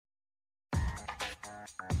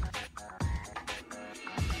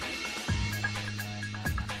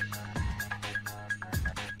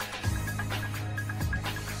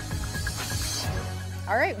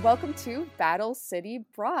All right, welcome to Battle City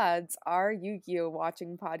Broads, our Yu-Gi-Oh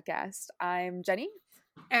watching podcast. I'm Jenny.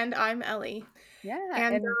 And I'm Ellie. Yeah,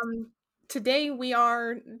 And today we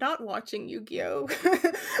are not watching Yu-Gi-Oh!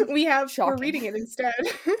 We're shocking. reading it instead.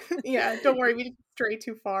 Yeah, don't worry, we didn't stray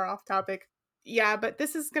too far off topic. Yeah, but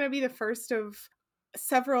this is going to be the first of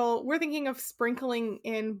several. We're thinking of sprinkling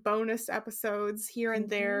in bonus episodes here and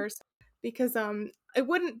there because it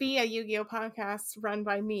wouldn't be a Yu-Gi-Oh podcast run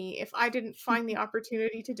by me if I didn't find the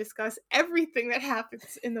opportunity to discuss everything that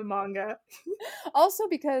happens in the manga. Also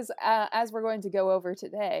because, as we're going to go over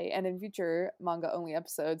today and in future manga-only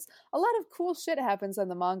episodes, a lot of cool shit happens in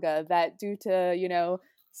the manga that due to,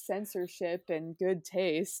 censorship and good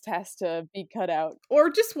taste has to be cut out. Or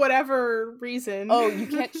just whatever reason. Oh, you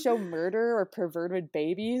can't show murder or perverted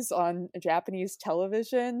babies on Japanese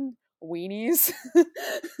television? Weenies.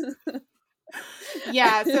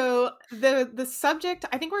 Yeah, so the subject,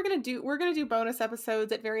 I think we're gonna do bonus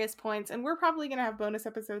episodes at various points, and we're probably gonna have bonus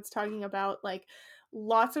episodes talking about like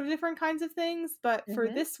lots of different kinds of things. But for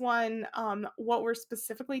this one, what we're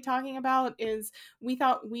specifically talking about is we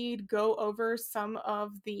thought we'd go over some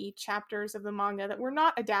of the chapters of the manga that were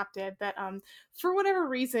not adapted, that for whatever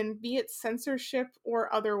reason, be it censorship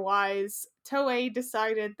or otherwise, Toei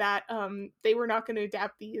decided that they were not going to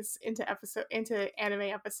adapt these into anime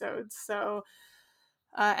episodes. So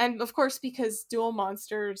and of course, because Duel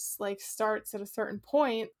Monsters like starts at a certain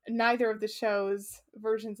point, neither of the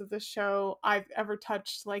versions of the show I've ever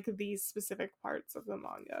touched like these specific parts of the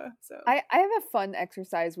manga. So I have a fun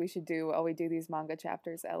exercise we should do while we do these manga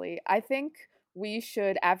chapters, Ellie. I think we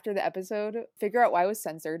should, after the episode, figure out why it was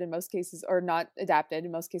censored in most cases, or not adapted.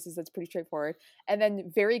 In most cases, that's pretty straightforward. And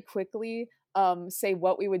then very quickly say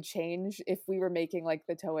what we would change if we were making like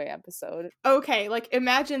the Toei episode. Okay, like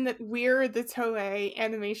imagine that we're the Toei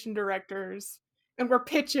animation directors and we're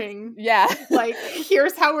pitching. Yeah. Like,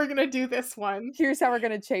 here's how we're gonna do this one. Here's how we're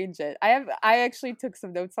gonna change it. I actually took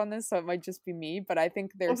some notes on this, so it might just be me, but I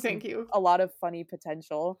think there's a lot of funny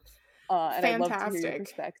potential. And I'd love to hear your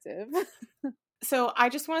perspective. So I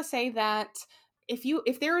just want to say that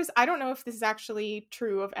if there is, I don't know if this is actually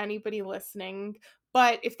true of anybody listening,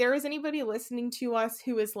 but if there is anybody listening to us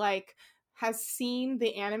who is like, has seen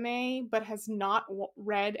the anime but has not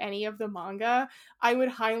read any of the manga, I would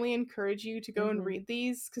highly encourage you to go and read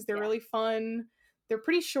these because they're really fun. They're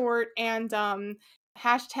pretty short, and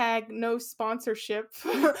hashtag no sponsorship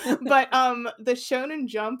but the Shonen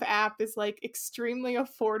Jump app is like extremely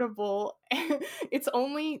affordable. It's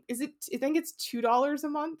only I think it's $2 a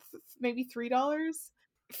month, maybe $3,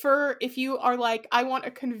 for if you are like, I want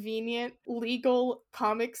a convenient legal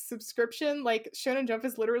comics subscription. Like, Shonen Jump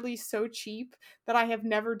is literally so cheap that I have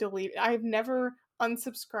never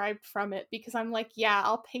unsubscribed from it because I'm like, yeah,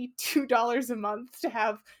 I'll pay $2 a month to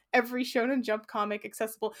have every Shonen Jump comic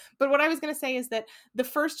accessible. But what I was going to say is that the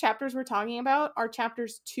first chapters we're talking about are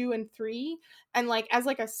chapters 2 and 3, and like as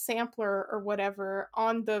like a sampler or whatever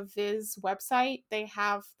on the Viz website, they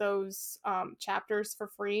have those chapters for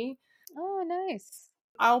free. Oh, nice.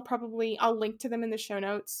 I'll link to them in the show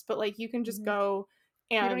notes, but like you can just go.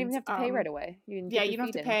 And you don't even have to pay right away. You don't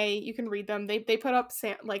have to pay. You can read them. They put up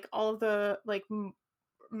like all of the like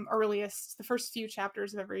the first few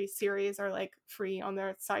chapters of every series are like free on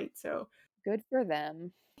their site. So good for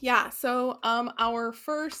them. Yeah. So our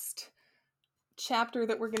first chapter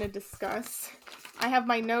that we're going to discuss, I have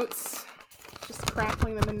my notes, just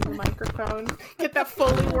crackling them into the microphone. Get that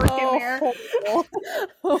Foley work in there.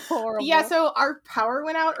 Horrible. Yeah, so our power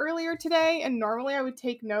went out earlier today, and normally I would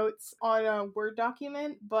take notes on a Word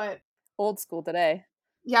document, but old school today.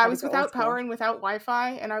 Yeah, I was without power and without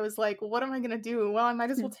Wi-Fi, and I was like, well, what am I going to do? Well, I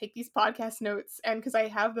might as well take these podcast notes, and because I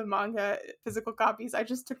have the manga physical copies, I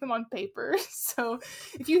just took them on paper. So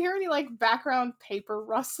if you hear any, like, background paper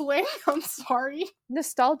rustling, I'm sorry.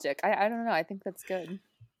 Nostalgic. I don't know. I think that's good.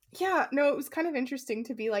 Yeah, no, it was kind of interesting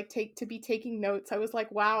to be like taking notes. I was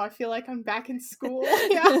like, wow, I feel like I'm back in school.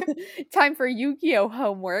 Yeah. Time for Yu-Gi-Oh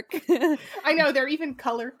homework. I know, they're even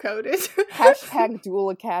color coded. Hashtag Duel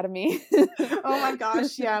Academy. Oh my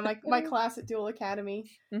gosh, yeah, my class at Duel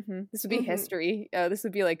Academy. This would be history. This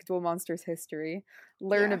would be like Duel Monsters history.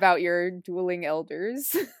 Learn about your dueling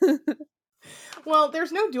elders. Well,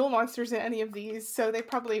 there's no Duel Monsters in any of these, so they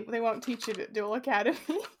won't teach it at Duel Academy.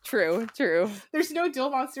 True. There's no Duel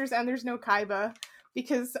Monsters and there's no Kaiba,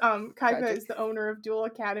 because Kaiba is the owner of Duel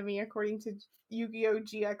Academy according to Yu-Gi-Oh!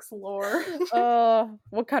 GX lore.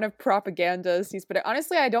 What kind of propaganda is he's putting?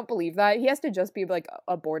 Honestly, I don't believe that. He has to just be like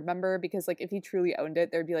a board member, because like if he truly owned it,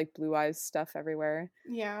 there'd be like Blue Eyes stuff everywhere.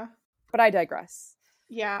 Yeah. But I digress.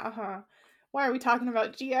 Yeah, Why are we talking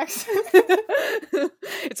about GX?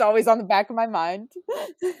 It's always on the back of my mind.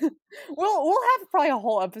 We'll have probably a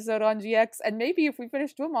whole episode on GX, and maybe if we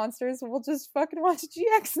finish Duel Monsters, we'll just fucking watch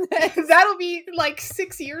GX next. That'll be like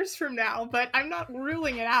 6 years from now, but I'm not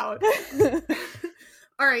ruling it out.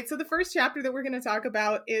 All right, so the first chapter that we're going to talk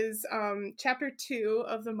about is chapter 2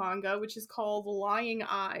 of the manga, which is called Lying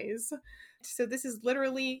Eyes. So this is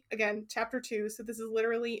literally, again, chapter 2, so this is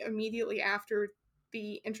literally immediately after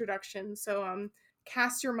the introduction. So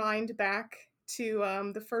cast your mind back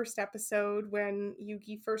to the first episode when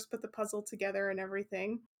Yugi first put the puzzle together and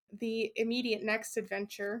everything. The immediate next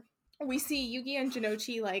adventure, we see Yugi and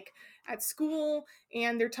Jinochi like at school,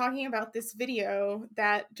 and they're talking about this video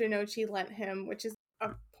that Jinochi lent him, which is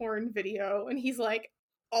a porn video, and he's like,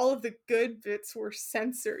 all of the good bits were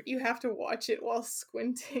censored. You have to watch it while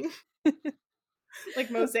squinting. Like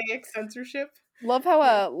mosaic censorship. Love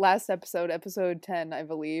how last episode 10, I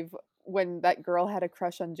believe, when that girl had a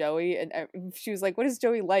crush on Joey, and she was like, what is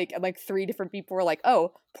Joey like? And like 3 different people were like,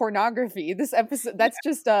 oh, pornography. This episode, that's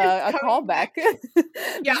just a callback.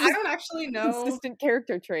 Yeah, I don't actually know. Consistent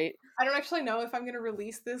character trait. I don't actually know if I'm going to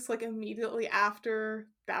release this like immediately after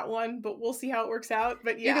that one, but we'll see how it works out.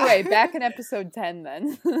 But yeah. Either way, back in episode 10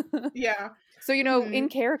 then. Yeah. So, you know, in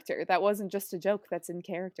character, that wasn't just a joke. That's in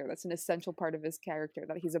character. That's an essential part of his character,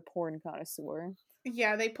 that he's a porn connoisseur.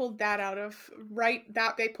 Yeah, they pulled that out of right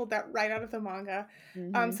out of the manga.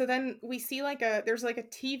 So then we see like there's like a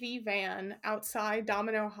TV van outside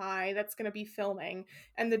Domino High that's going to be filming,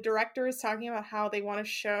 and the director is talking about how they want to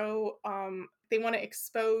show they want to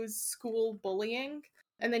expose school bullying.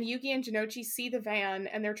 And then Yugi and Jinochi see the van,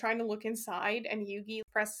 and they're trying to look inside, and Yugi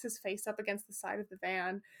presses his face up against the side of the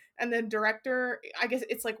van. And the director, I guess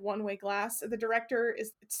it's like one-way glass. The director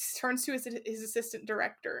turns to his assistant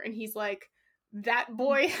director, and he's like, that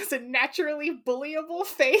boy has a naturally bullyable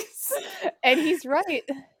face. And he's right.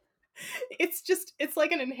 It's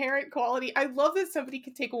like an inherent quality. I love that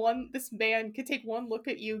this man could take one look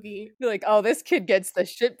at Yugi. Be like, oh, this kid gets the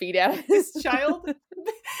shit beat out. This child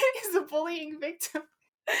is a bullying victim.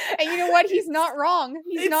 And you know what? He's not wrong.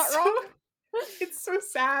 He's not wrong. It's so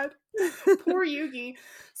sad. Poor Yugi.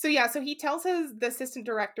 So he tells the assistant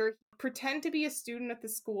director, pretend to be a student at the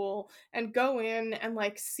school and go in and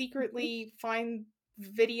like secretly find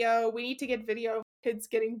video. We need to get video of kids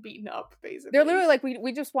getting beaten up, basically. They're literally like,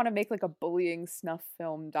 we just want to make like a bullying snuff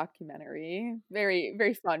film documentary. Very,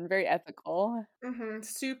 very fun, very ethical.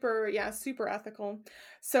 Super ethical.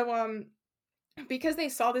 So because they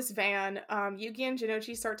saw this van, Yugi and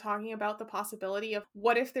Jinochi start talking about the possibility of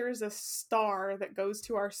what if there's a star that goes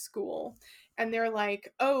to our school, and they're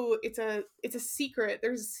like, oh, it's a secret.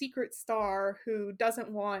 There's a secret star who doesn't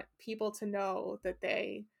want people to know that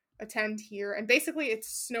they attend here, and basically it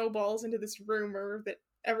snowballs into this rumor that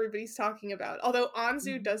everybody's talking about. Although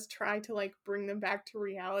Anzu does try to like bring them back to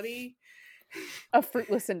reality. A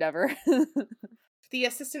fruitless endeavor. The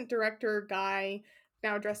assistant director guy,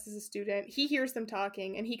 now dressed as a student, he hears them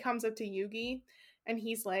talking, and he comes up to Yugi, and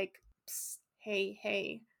he's like,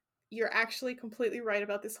 hey, you're actually completely right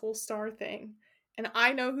about this whole star thing, and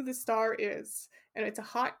I know who the star is, and it's a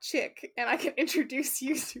hot chick, and I can introduce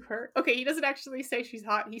you to her. Okay, he doesn't actually say she's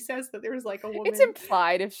hot, he says that there's like a woman. It's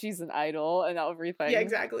implied if she's an idol and everything. Yeah,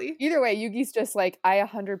 exactly. Either way, Yugi's just like, I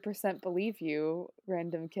 100% believe you,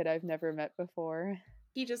 random kid I've never met before.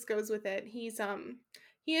 He just goes with it. He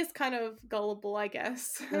is kind of gullible, I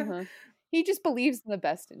guess. He just believes in the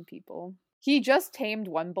best in people. He just tamed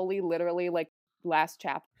one bully literally like last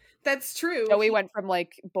chapter. That's true. Joey went from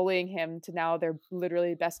like bullying him to now they're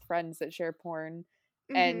literally best friends that share porn.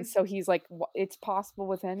 And so he's like, it's possible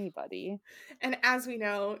with anybody. And as we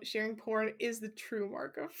know, sharing porn is the true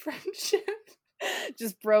mark of friendship.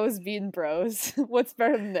 Just bros being bros. What's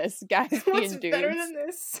better than this? Guys being dudes. What's better than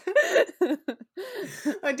this?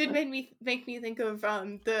 It did make me think of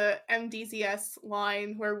the MDZS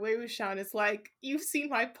line where Wei Wuxian is like, you've seen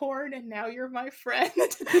my porn and now you're my friend.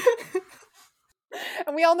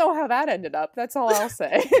 And we all know how that ended up. That's all I'll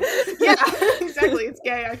say. Yeah, exactly. It's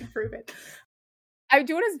gay. I can prove it. I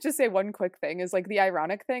do want to just say one quick thing is like the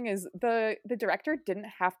ironic thing is the director didn't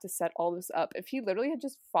have to set all this up. If he literally had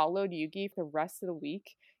just followed Yugi for the rest of the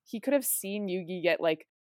week, he could have seen Yugi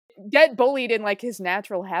get bullied in like his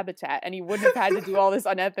natural habitat, and he wouldn't have had to do all this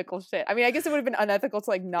unethical shit. I mean, I guess it would have been unethical to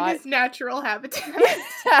like not his natural habitat.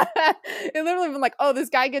 It literally been like, oh, this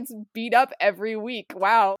guy gets beat up every week.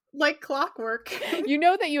 Wow, like clockwork. You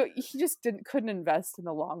know that he just couldn't invest in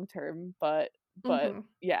the long term, but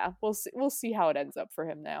yeah, we'll see how it ends up for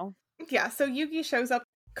him now. Yeah, so Yugi shows up,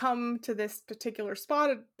 come to this particular spot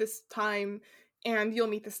at this time, and you'll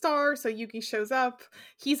meet the star. So Yugi shows up.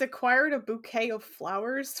 He's acquired a bouquet of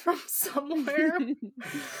flowers from somewhere.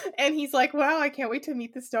 And he's like, wow, I can't wait to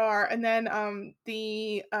meet the star. And then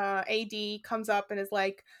the AD comes up and is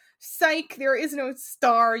like, psych, there is no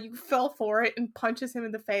star. You fell for it, and punches him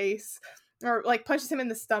in the face. Or like punches him in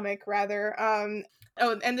the stomach, rather.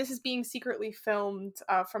 Oh, and this is being secretly filmed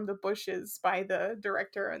from the bushes by the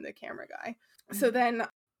director and the camera guy. So then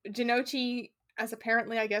Jinochi, as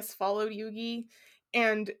apparently, I guess, followed Yugi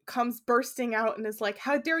and comes bursting out and is like,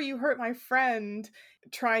 how dare you hurt my friend?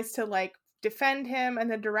 Tries to like defend him, and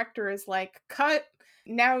the director is like, cut,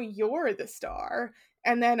 now you're the star.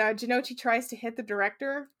 And then Jinochi tries to hit the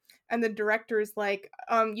director, and the director is like,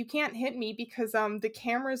 you can't hit me because the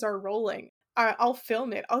cameras are rolling. I'll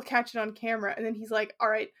film it. I'll catch it on camera. And then he's like, all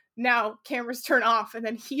right, now cameras turn off. And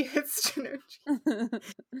then he hits Jinochi.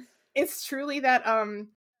 It's truly that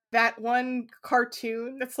one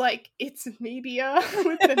cartoon that's like, it's media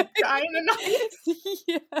with the dynamite.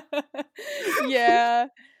 Yeah.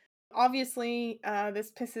 Obviously,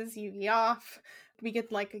 this pisses Yugi off. We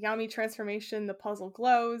get like a Yami transformation. The puzzle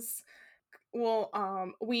glows. Well,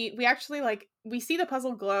 we actually like, we see the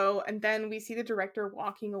puzzle glow, and then we see the director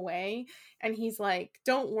walking away, and he's like,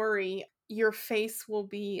 don't worry, your face will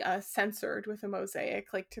be censored with a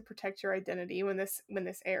mosaic, like to protect your identity when this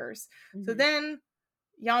airs. So then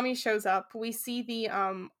Yami shows up. We see the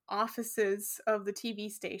offices of the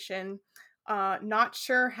TV station. Not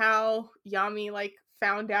sure how Yami like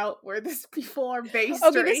found out where these people are based.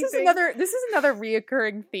 Okay, this is another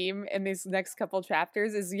reoccurring theme in these next couple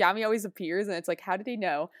chapters. Is Yami always appears, and it's like, how did he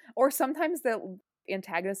know? Or sometimes the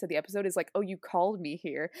antagonist of the episode is like, oh, you called me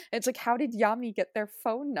here, and it's like, how did Yami get their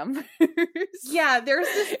phone numbers? Yeah, there's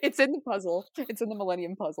this. It's in the puzzle. It's in the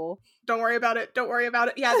Millennium Puzzle. Don't worry about it.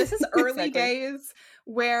 Yeah, this is early days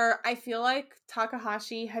where I feel like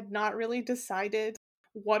Takahashi had not really decided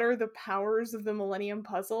what are the powers of the Millennium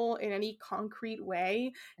Puzzle in any concrete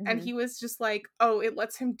way. And he was just like, oh, it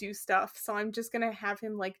lets him do stuff, so I'm just gonna have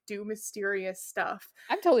him like do mysterious stuff.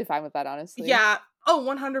 I'm totally fine with that, honestly. Yeah. Oh,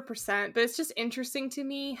 100%. But it's just interesting to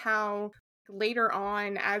me how later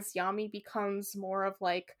on, as Yami becomes more of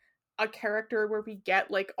like a character where we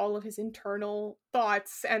get like all of his internal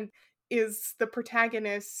thoughts and is the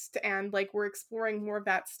protagonist, and like we're exploring more of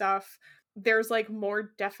that stuff, there's like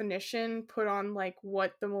more definition put on like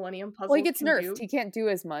what the Millennium Puzzle he gets nerfed. do. He can't do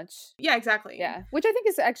as much. Yeah, exactly. Yeah, which I think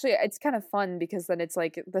is actually, it's kind of fun, because then it's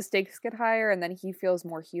like the stakes get higher, and then he feels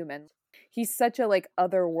more human. He's such a like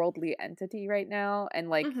otherworldly entity right now, and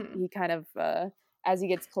like he kind of as he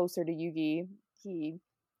gets closer to Yugi, he,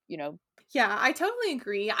 you know. Yeah, I totally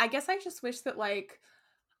agree. I guess I just wish that like,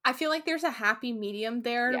 I feel like there's a happy medium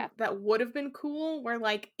there that would have been cool, where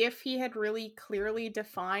like if he had really clearly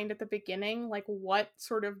defined at the beginning like what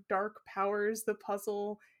sort of dark powers the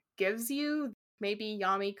puzzle gives you, maybe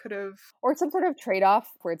Yami could have, or some sort of trade-off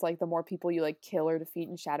where it's like the more people you like kill or defeat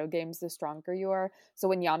in Shadow Games, the stronger you are. So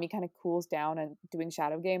when Yami kind of cools down and doing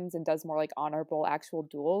Shadow Games and does more like honorable actual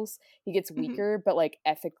duels, he gets weaker, but like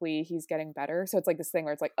ethically he's getting better. So it's like this thing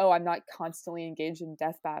where it's like, oh, I'm not constantly engaged in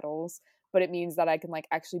death battles, but it means that I can like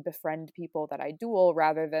actually befriend people that I duel,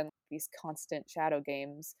 rather than these constant Shadow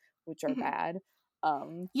Games, which are bad.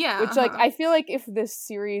 Which like I feel like if this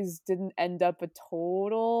series didn't end up a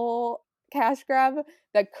total cash grab,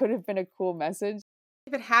 that could have been a cool message.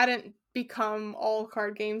 If it hadn't become all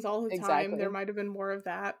card games all the time, there might have been more of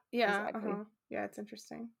that. Yeah. Yeah, it's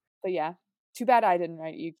interesting. But yeah, too bad I didn't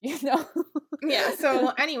write Yuki. No. Yeah, so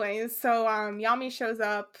anyways, Yami shows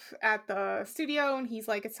up at the studio, and he's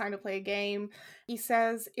like, it's time to play a game. He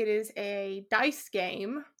says it is a dice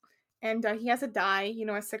game, and he has a die, you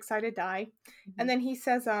know, a 6-sided die. And then he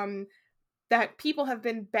says that people have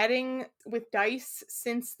been betting with dice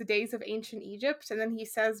since the days of ancient Egypt. And then he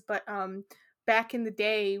says, but back in the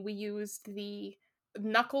day, we used the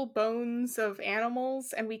knuckle bones of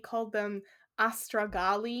animals, and we called them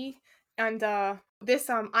astragali. And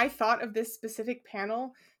I thought of this specific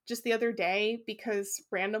panel just the other day, because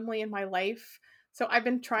randomly in my life, so I've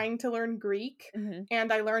been trying to learn Greek,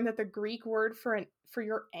 and I learned that the Greek word for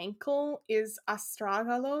your ankle is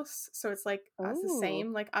astragalos, so it's like the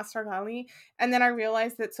same, like astragali. And then I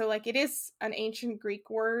realized that, so like it is an ancient Greek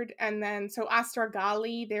word, and then so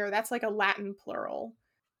astragali that's like a Latin plural.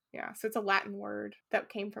 Yeah, so it's a Latin word that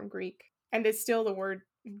came from Greek, and it's still the word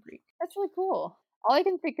in Greek. That's really cool. All I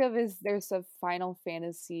can think of is there's a Final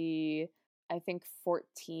Fantasy, I think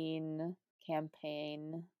 14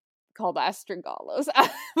 campaign called Astragallos.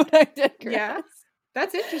 But I digress. Yeah,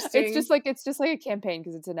 that's interesting. It's just like a campaign,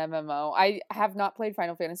 because it's an MMO. I have not played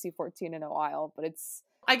Final Fantasy 14 in a while, but it's,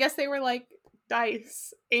 I guess they were like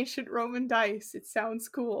dice, ancient Roman dice. It sounds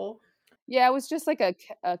cool. Yeah, it was just like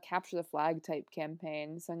a capture the flag type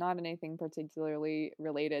campaign, so not anything particularly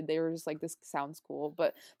related. They were just like, this sounds cool.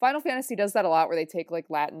 But Final Fantasy does that a lot, where they take like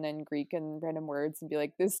Latin and Greek and random words and be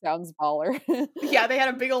like, this sounds baller. Yeah, they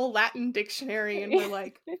had a big old Latin dictionary and we're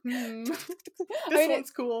like, this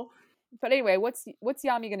one's cool. But anyway, what's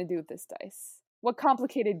Yami gonna do with this dice? What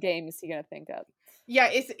complicated game is he gonna think up? Yeah,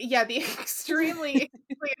 the extremely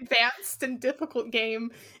advanced and difficult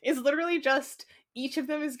game is literally just each of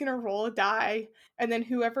them is gonna roll a die, and then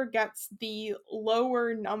whoever gets the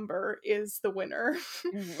lower number is the winner.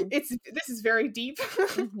 Mm-hmm. This is very deep.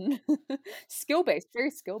 Mm-hmm. Skill based,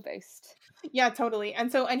 very skill based. Yeah, totally.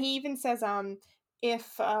 And he even says,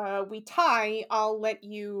 if we tie, I'll let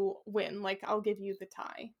you win. Like, I'll give you the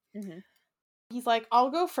tie. Mm-hmm. He's like,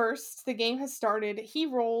 I'll go first. The game has started. He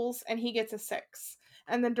rolls and he gets a 6.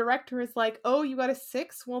 And the director is like, oh, you got a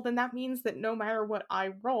 6? Well, then that means that no matter what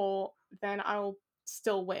I roll, then I'll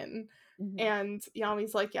still win. Mm-hmm. And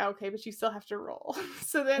Yami's like, yeah, okay, but you still have to roll.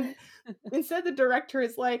 So then instead the director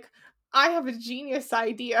is like, I have a genius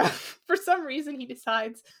idea. For some reason, he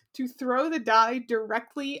decides to throw the die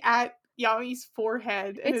directly at Yami's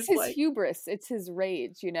forehead. And it's his hubris. It's his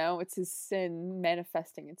rage, you know? It's his sin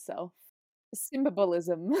manifesting itself.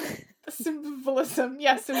 Symbolism. Symbolism,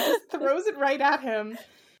 yeah. So he just throws it right at him.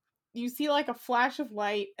 You see like a flash of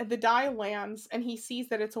light, and the die lands, and he sees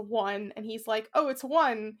that it's a 1, and he's like, oh, it's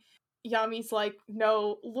 1. Yami's like,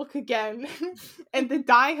 no, look again. And the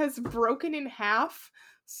die has broken in half.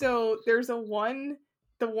 So there's a 1,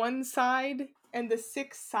 the 1 side and the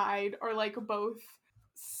 6 side are like both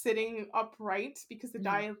sitting upright because the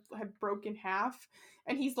die had broken half.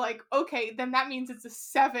 And he's like, okay, then that means it's a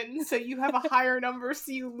 7, so you have a higher number,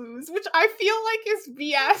 so you lose, which I feel like is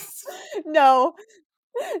BS. No,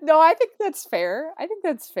 I think that's fair. I think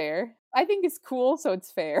it's cool, so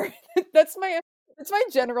it's fair. That's my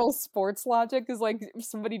general sports logic, is like, if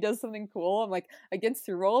somebody does something cool, I'm like, against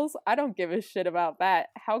the rules, I don't give a shit about that.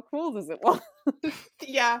 How cool does it look?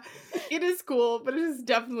 Yeah, it is cool, but it is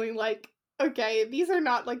definitely like, okay, these are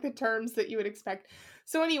not like the terms that you would expect.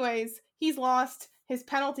 So anyways, he's lost. His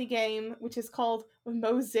penalty game, which is called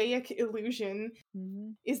Mosaic Illusion,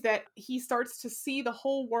 is that he starts to see the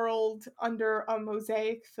whole world under a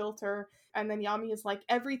mosaic filter, and then Yami is like,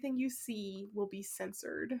 everything you see will be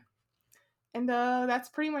censored. And that's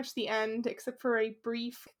pretty much the end, except for a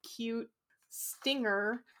brief, cute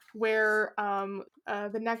stinger where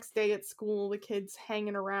the next day at school, the kid's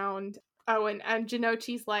hanging around. Oh, and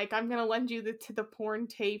Jinochi's like, I'm gonna lend you the porn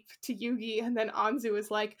tape to Yugi, and then Anzu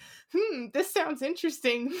is like, this sounds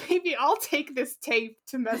interesting. Maybe I'll take this tape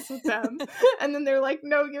to mess with them. And then they're like,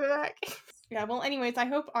 no, give it back. Yeah, well, anyways, I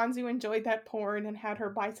hope Anzu enjoyed that porn and had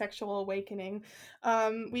her bisexual awakening.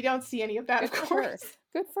 We don't see any of that, of course.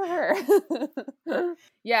 Good for her.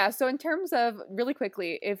 Yeah, so in terms of, really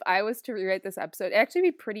quickly, if I was to rewrite this episode, it'd actually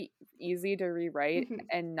be pretty easy to rewrite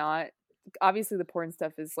and not... Obviously the porn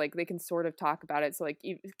stuff is like, they can sort of talk about it, so like,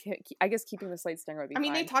 I guess keeping the slight stinger would be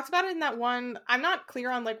fine. They talked about it in that one. I'm not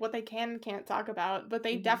clear on like what they can and can't talk about, but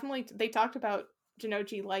they definitely they talked about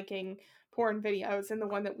Jinochi liking porn videos in the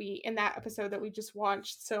one in that episode that we just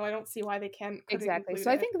watched, so I don't see why they can't. Exactly.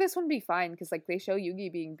 So I think this one would be fine, because like, they show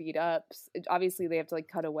Yugi being beat up. Obviously they have to like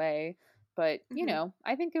cut away, but you know,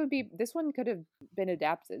 I think this one could have been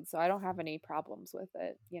adapted, so I don't have any problems with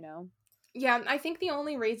it, you know. Yeah, I think the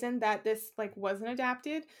only reason that this like wasn't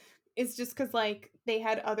adapted is just because like they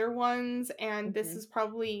had other ones, and this is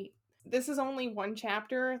only one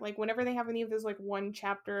chapter. Like, whenever they have any of those like one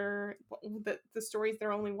chapter, the stories,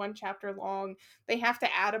 they're only one chapter long, they have to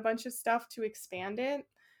add a bunch of stuff to expand it.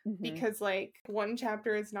 Because like one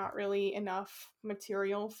chapter is not really enough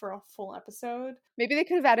material for a full episode. Maybe they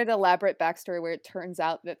could have added elaborate backstory where it turns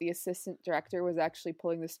out that the assistant director was actually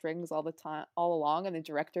pulling the strings all along, and the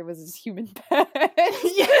director was his human pet.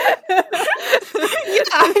 Yeah,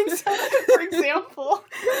 for example.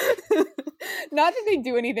 Not that they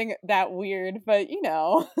do anything that weird, but you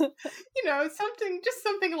know,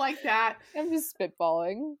 something like that. I'm just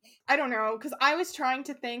spitballing. I don't know, because I was trying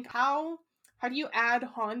to think, how do you add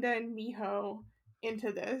Honda and Miho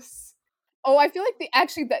into this? Oh, I feel like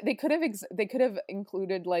they could have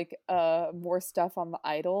included like more stuff on the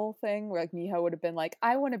idol thing, where like Miho would have been like,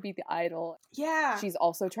 I want to be the idol. Yeah. She's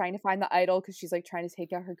also trying to find the idol because she's like trying to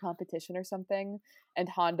take out her competition or something, and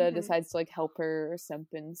Honda decides to like help her or simp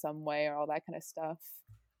in some way, or all that kind of stuff.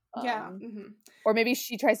 Yeah. Or maybe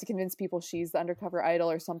she tries to convince people she's the undercover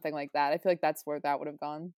idol or something like that. I feel like that's where that would have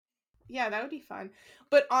gone. Yeah, that would be fun.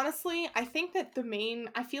 But honestly, I think that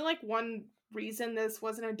I feel like one reason this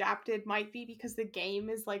wasn't adapted might be because the game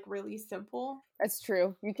is like really simple. That's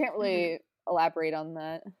true. You can't really elaborate on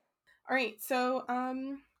that. All right, so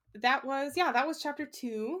that was chapter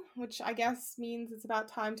 2, which I guess means it's about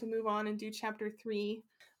time to move on and do chapter 3.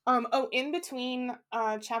 In between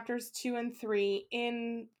chapters 2 and 3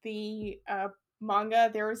 in the manga,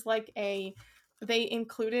 there was like they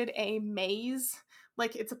included a maze.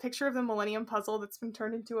 Like, it's a picture of the Millennium Puzzle that's been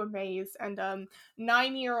turned into a maze, and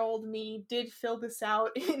 9-year-old me did fill this out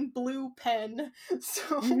in blue pen,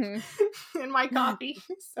 so in my copy.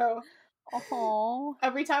 So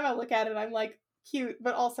every time I look at it, I'm like, cute.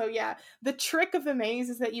 But also, yeah, the trick of the maze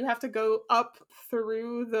is that you have to go up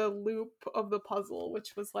through the loop of the puzzle,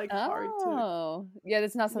 which was like hard to. Yeah,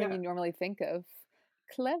 that's not something you normally think of.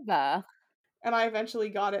 Clever. And I eventually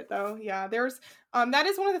got it, though. Yeah, there's that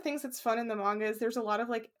is one of the things that's fun in the manga, is there's a lot of,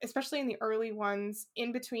 like, especially in the early ones,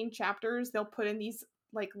 in between chapters, they'll put in these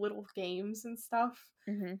like little games and stuff,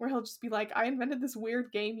 where he'll just be like, I invented this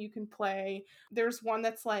weird game you can play. There's one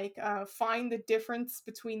that's like find the difference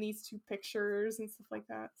between these two pictures and stuff like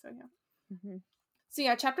that. So yeah. So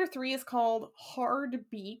yeah, chapter 3 is called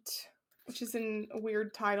Heartbeat, which is a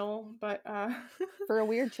weird title, but for a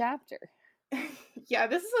weird chapter. Yeah,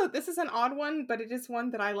 this is an odd one, but it is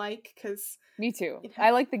one that I like because me too.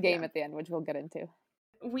 I like the game at the end, which we'll get into.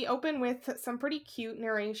 We open with some pretty cute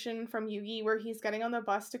narration from Yugi, where he's getting on the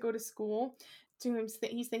bus to go to school.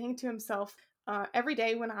 He's thinking to himself, every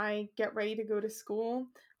day when I get ready to go to school,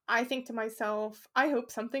 I think to myself, I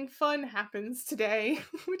hope something fun happens today,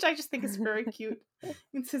 which I just think is very cute.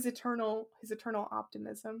 It's his eternal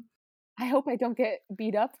optimism. I hope I don't get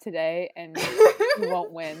beat up today and we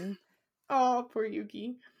won't win. Oh, poor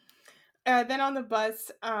Yugi. Then on the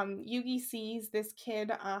bus, Yugi sees this kid,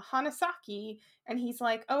 Hanasaki, and he's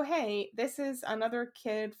like, oh, hey, this is another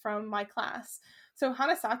kid from my class. So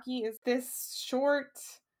Hanasaki is this short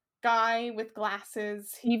guy with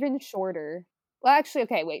glasses. Even shorter. Well, actually,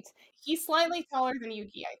 okay, wait. He's slightly taller than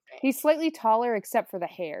Yugi, I think. He's slightly taller except for the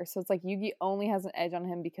hair. So it's like Yugi only has an edge on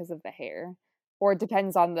him because of the hair. Or it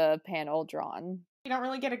depends on the panel drawn. You don't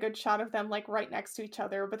really get a good shot of them, like, right next to each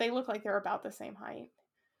other, but they look like they're about the same height.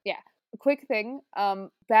 Yeah. A quick thing,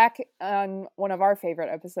 back on one of our favorite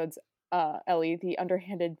episodes, Ellie, the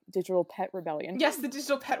underhanded digital pet rebellion. Yes, the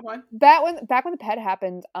digital pet one. Back when the pet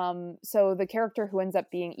happened, so the character who ends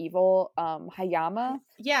up being evil, Hayama.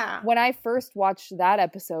 Yeah. When I first watched that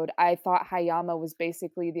episode, I thought Hayama was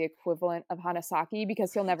basically the equivalent of Hanasaki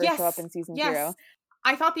because he'll never show up in season 0.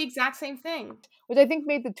 I thought the exact same thing. Which I think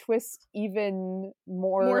made the twist even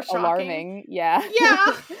more alarming. Yeah. Yeah.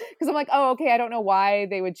 Because I'm like, oh, okay, I don't know why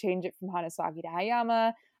they would change it from Hanasaki to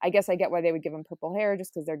Hayama. I guess I get why they would give him purple hair,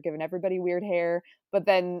 just because they're giving everybody weird hair. But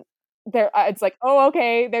then it's like, oh,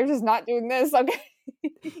 okay, they're just not doing this. Okay.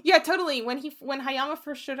 Yeah, totally. When Hayama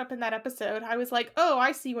first showed up in that episode, I was like, oh,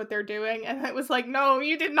 I see what they're doing. And it was like, no,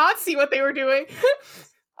 you did not see what they were doing.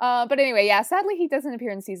 But anyway, yeah, sadly he doesn't appear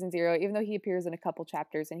in season 0, even though he appears in a couple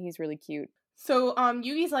chapters and he's really cute. So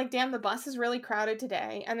Yugi's like, damn, the bus is really crowded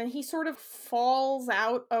today. And then he sort of falls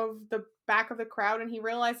out of the back of the crowd and he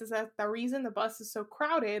realizes that the reason the bus is so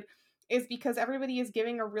crowded is because everybody is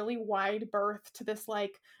giving a really wide berth to this,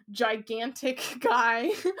 like, gigantic guy.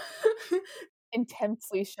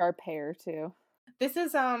 Intensely sharp hair, too. This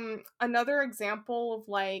is another example of,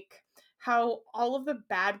 like, how all of the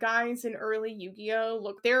bad guys in early Yu-Gi-Oh!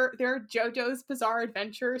 Look, they're JoJo's Bizarre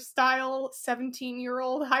Adventure style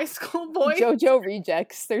 17-year-old high school boys. JoJo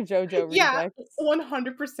rejects. They're JoJo rejects. Yeah,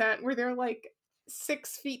 100%, where they're like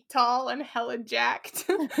 6 feet tall and hella jacked.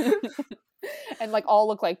 And like all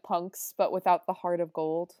look like punks, but without the heart of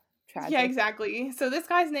gold. Tragic. Yeah, exactly. So this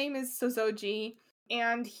guy's name is Sozoji,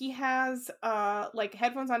 and he has like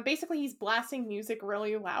headphones on. Basically, he's blasting music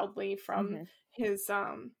really loudly from his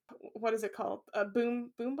what is it called? A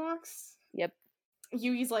boombox? Yep.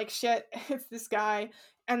 Yugi's like, shit, it's this guy.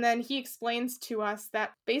 And then he explains to us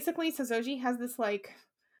that basically Sozoji has this, like,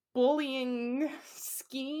 bullying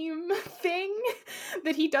scheme thing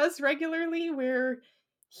that he does regularly where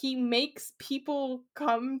he makes people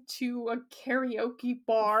come to a karaoke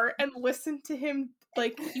bar and listen to him.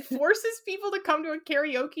 Like, he forces people to come to a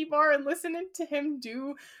karaoke bar and listen to him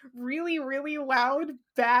do really, really loud,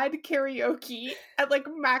 bad karaoke at, like,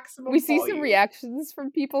 maximum We see volume. some reactions from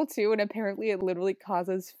people, too, and apparently it literally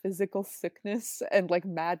causes physical sickness and, like,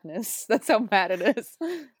 madness. That's how mad it is.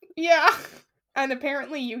 Yeah. And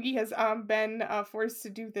apparently Yugi has been forced to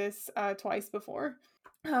do this twice before.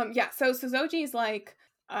 So Sozoji's like,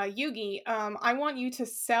 Yugi, I want you to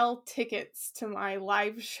sell tickets to my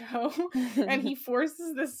live show. And he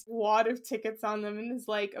forces this wad of tickets on them and is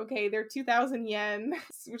like, okay, they're 2,000 yen,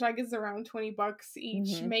 which I guess is around $20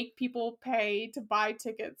 each. Make people pay to buy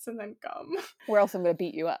tickets and then come. Or else I'm gonna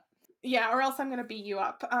beat you up. Yeah, or else I'm gonna beat you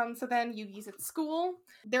up. So then Yugi's at school.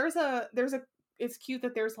 There's a it's cute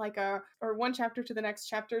that there's like or one chapter to the next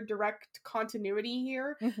chapter direct continuity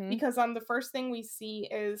here, because the first thing we see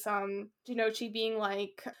is Jinochi being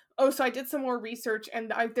like, oh, so I did some more research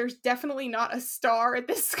and there's definitely not a star at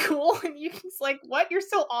this school. And Yuki's like, what, you're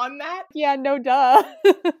still on that? Yeah, no duh.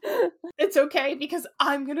 It's okay because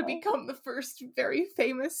I'm gonna become the first very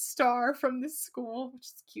famous star from this school, which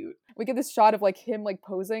is cute. We get this shot of like him like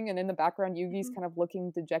posing, and in the background Yugi's kind of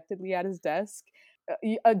looking dejectedly at his desk.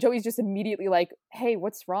 Joey's just immediately like, hey,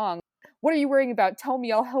 what's wrong? What are you worrying about? Tell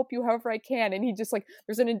me, I'll help you however I can. And he just like,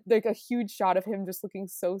 there's like a huge shot of him just looking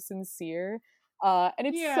so sincere. And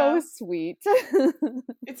it's so sweet.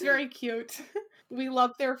 It's very cute. We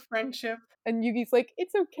love their friendship. And Yugi's like,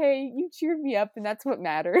 it's okay, you cheered me up and that's what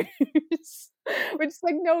matters. We're just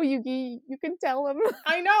like, no, Yugi, you can tell him.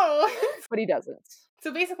 I know. But he doesn't.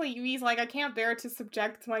 So basically, Yui's like, I can't bear to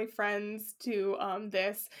subject my friends to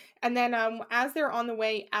this. And then as they're on the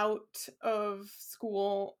way out of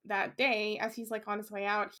school that day, as he's like on his way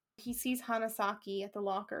out, he sees Hanasaki at the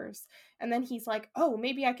lockers. And then he's like, oh,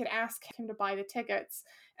 maybe I could ask him to buy the tickets.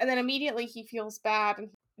 And then immediately he feels bad. And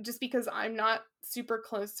just because I'm not super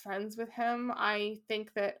close friends with him, I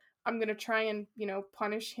think that I'm going to try and,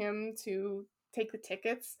 punish him to take the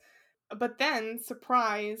tickets. But then,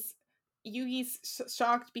 surprise, Yugi's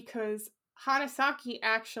shocked because Hanasaki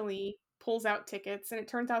actually pulls out tickets, and it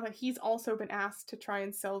turns out that he's also been asked to try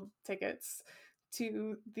and sell tickets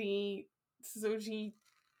to the Sozoji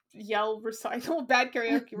Yell recital, bad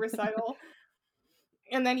karaoke recital.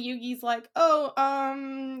 And then Yugi's like, oh,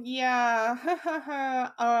 yeah,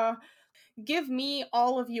 give me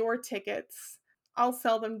all of your tickets. I'll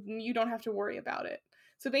sell them. You don't have to worry about it.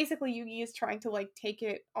 So basically, Yugi is trying to like take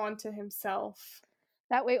it onto himself.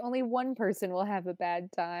 That way only one person will have a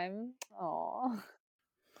bad time. Aww.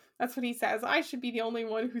 That's what he says. I should be the only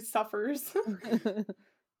one who suffers.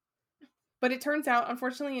 But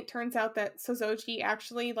unfortunately, it turns out that Sozoji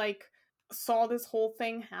actually like saw this whole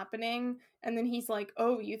thing happening, and then he's like,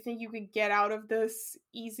 oh, you think you could get out of this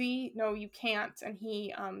easy? No, you can't. And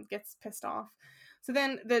he gets pissed off. So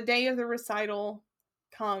then the day of the recital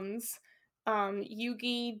comes.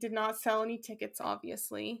 Yugi did not sell any tickets,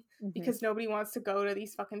 obviously, because nobody wants to go to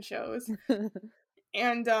these fucking shows.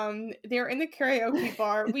 And they're in the karaoke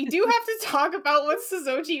bar. We do have to talk about what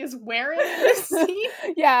Sozoji is wearing in this scene.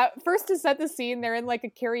 Yeah, first to set the scene, they're in like a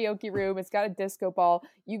karaoke room. It's got a disco ball.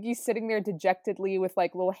 Yugi's sitting there dejectedly with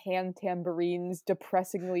like little hand tambourines,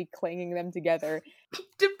 depressingly clanging them together.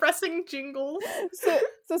 Depressing jingles. So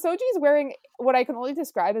Sozoji's wearing what I can only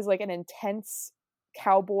describe as like an intense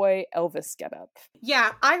cowboy Elvis getup.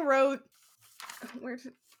 Yeah, I wrote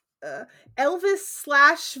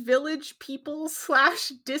Elvis / Village People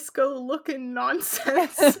 / disco looking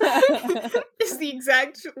nonsense is the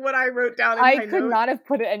exact what I wrote down in my note. I could not have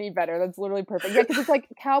put it any better. That's literally perfect. Yeah, because it's like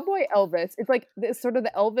cowboy Elvis. It's like sort of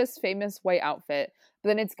the Elvis famous white outfit, but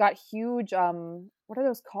then it's got huge what are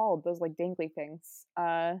those called? Those like dangly things.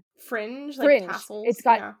 Fringe, like tassels. It's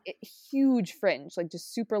got huge fringe, like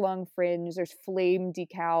just super long fringe. There's flame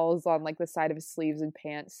decals on like the side of his sleeves and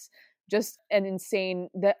pants. Just an insane,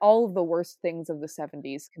 that all of the worst things of the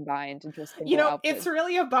 70s combined into a single outfit. It's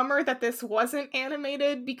really a bummer that this wasn't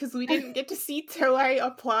animated because we didn't get to see Toei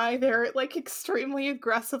apply their like extremely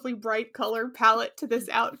aggressively bright color palette to this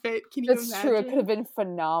outfit. Can you imagine? That's true. It could have been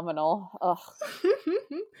phenomenal. Ugh.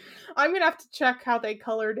 I'm gonna have to check how they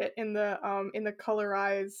colored it in the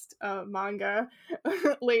colorized manga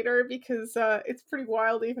later because it's pretty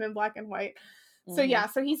wild even in black and white. So yeah,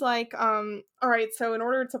 so he's like, all right, so in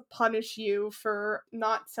order to punish you for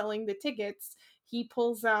not selling the tickets, he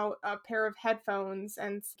pulls out a pair of headphones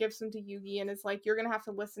and gives them to Yugi and is like, you're going to have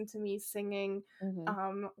to listen to me singing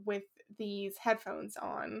with these headphones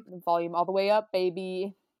on. The volume all the way up,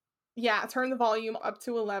 baby. Yeah, turn the volume up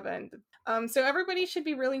to 11. So everybody should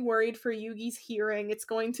be really worried for Yugi's hearing. It's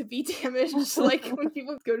going to be damaged, like when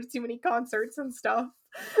people go to too many concerts and stuff.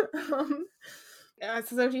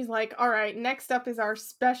 Sozoji's like, all right, next up is our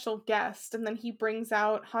special guest. And then he brings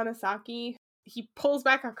out Hanasaki. He pulls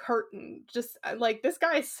back a curtain. Just like, this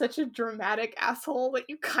guy is such a dramatic asshole that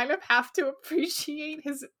you kind of have to appreciate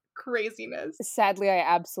his craziness. Sadly, I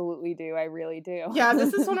absolutely do. I really do. Yeah,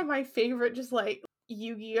 this is one of my favorite, just like,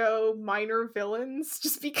 Yu-Gi-Oh! Minor villains,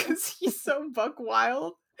 just because he's so buck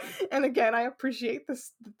wild. And again, I appreciate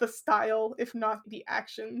the style, if not the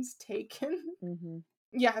actions taken. Mm-hmm.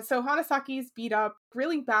 Yeah, so Hanasaki's beat up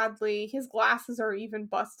really badly. His glasses are even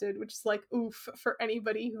busted, which is like oof for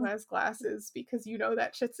anybody who has glasses because you know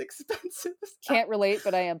that shit's expensive. Can't relate,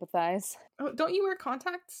 but I empathize. Oh, don't you wear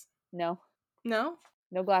contacts? No. No?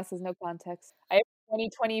 No glasses, no contacts. I have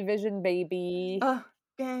 20/20 vision, baby. Ugh,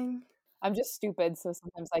 dang. I'm just stupid, so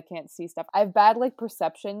sometimes I can't see stuff. I have bad like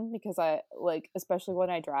perception because I like, especially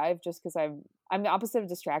when I drive, just because I'm the opposite of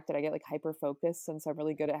distracted. I get like hyper focused since I'm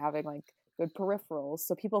really good at having like good peripherals.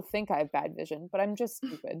 So people think I have bad vision, but I'm just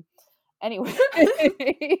stupid. Anyway,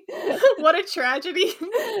 What a tragedy.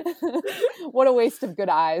 what a waste of good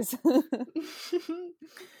eyes.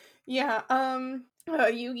 Yeah,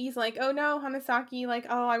 Yugi's like, "Oh no, Hanasaki, like,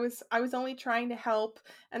 oh, I was only trying to help,"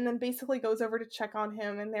 and then basically goes over to check on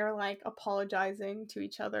him, and they're like apologizing to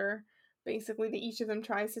each other. Basically, each of them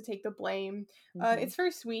tries to take the blame. Mhm. It's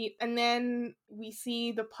very sweet, and then we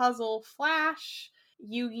see the puzzle flash.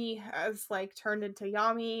 Yugi has like turned into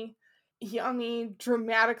Yami. Yami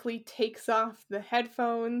dramatically takes off the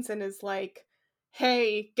headphones and is like,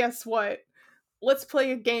 "Hey, guess what? Let's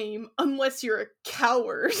play a game unless you're a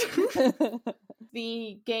coward."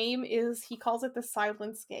 The game is, he calls it the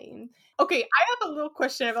silence game. Okay, I have a little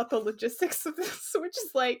question about the logistics of this, which is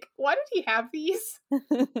like, why did he have these?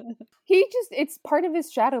 It's part of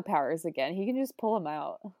his shadow powers again. He can just pull them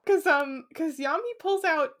out. Because Yami pulls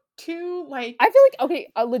out two, like, I feel like,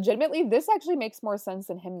 okay, legitimately, this actually makes more sense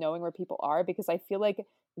than him knowing where people are because I feel like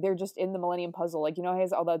they're just in the Millennium Puzzle. Like, you know, he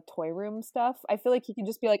has all the toy room stuff. I feel like he can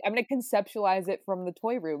just be like, I'm going to conceptualize it from the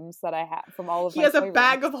toy rooms that I have, from all of he my has a toy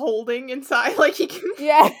bag rooms. of holding inside, like he can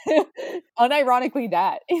Yeah. Unironically,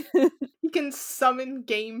 that. he can summon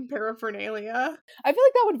game paraphernalia. I feel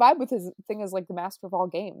like that would vibe with his thing as like the master of all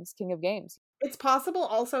games, king of games. It's possible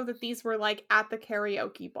also that these were like at the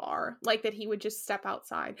karaoke bar, like that he would just step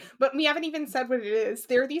outside. But we haven't even said what it is.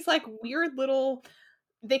 They're these like weird little,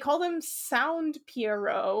 they call them sound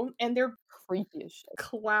Pierrot, and they're Creepy as shit.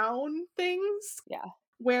 clown things. Yeah.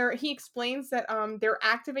 Where he explains that they're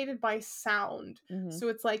activated by sound. Mm-hmm. So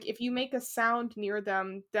it's like if you make a sound near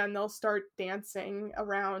them, then they'll start dancing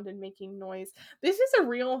around and making noise. This is a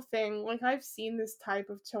real thing. Like I've seen this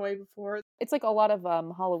type of toy before. It's like a lot of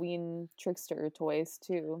Halloween trickster toys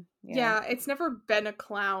too. Yeah, it's never been a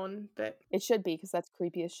clown, but It should be because that's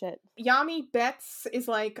creepy as shit. Yami bets is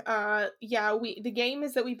like, yeah, the game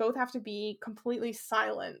is that we both have to be completely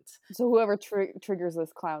silent. So whoever triggers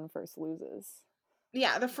this clown first loses.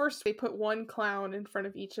 Yeah, the first, they put one clown in front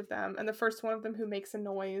of each of them, and the first one of them who makes a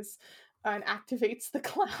noise and activates the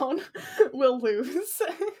clown will lose.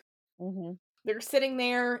 Mm-hmm. They're sitting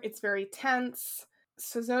there, it's very tense.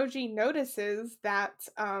 Suzoji notices that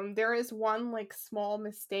there is one like small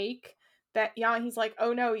mistake that Yami, he's like,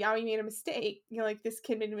 oh no, Yami made a mistake. You know, like this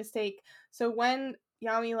kid made a mistake. So when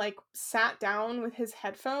Yami like sat down with his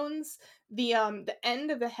headphones, the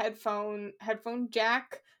end of the headphone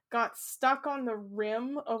jack got stuck on the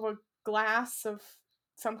rim of a glass of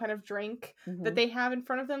some kind of drink that they have in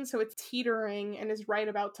front of them, so it's teetering and is right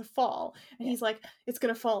about to fall. And he's like, it's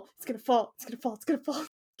gonna fall, it's gonna fall, it's gonna fall, it's gonna fall,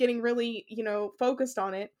 getting really, focused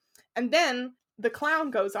on it. And then the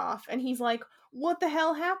clown goes off and he's like, what the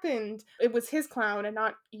hell happened? It was his clown and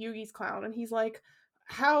not Yugi's clown. And he's like,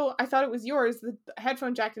 how, I thought it was yours, the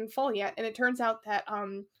headphone jack didn't fall yet. And it turns out that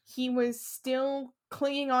he was still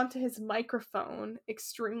clinging onto his microphone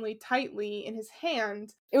extremely tightly in his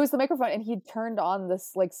hand. It was the microphone, and he turned on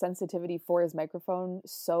this like sensitivity for his microphone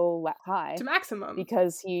so high to maximum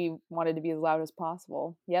because he wanted to be as loud as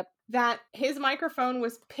possible. Yep. That his microphone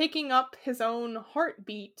was picking up his own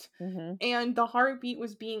heartbeat, and the heartbeat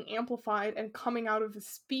was being amplified and coming out of the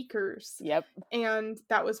speakers. Yep. And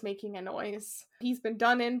that was making a noise. He's been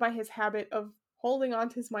done in by his habit of holding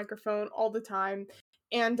onto his microphone all the time.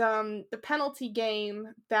 And the penalty game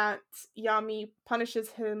that Yami punishes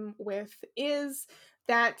him with is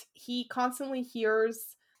that he constantly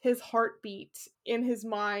hears his heartbeat in his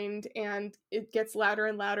mind, and it gets louder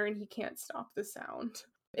and louder, and he can't stop the sound.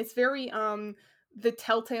 It's very the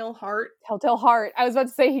telltale heart. Telltale heart. I was about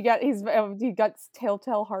to say he got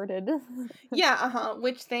telltale hearted. Yeah,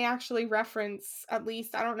 which they actually reference, at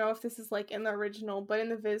least I don't know if this is like in the original, but in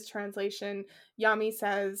the Viz translation, Yami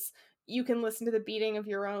says you can listen to the beating of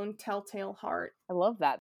your own telltale heart. I love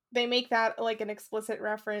that. They make that like an explicit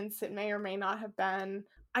reference. It may or may not have been.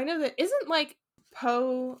 I know that isn't like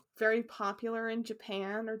Poe very popular in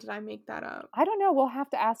Japan, or did I make that up? I don't know. We'll have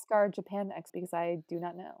to ask our Japan ex because I do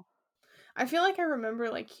not know. I feel like I remember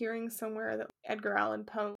like hearing somewhere that Edgar Allan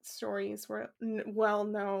Poe stories were well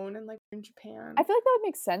known and like in Japan. I feel like that would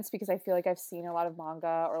make sense because I feel like I've seen a lot of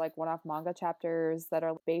manga or like one-off manga chapters that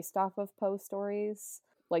are based off of Poe stories,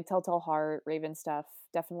 like Telltale Heart, Raven stuff.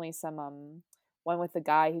 Definitely some one with the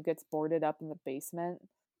guy who gets boarded up in the basement.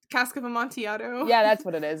 Cask of Amontillado. Yeah, that's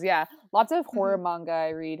what it is. Yeah, lots of horror Mhm. manga I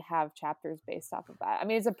read have chapters based off of that. I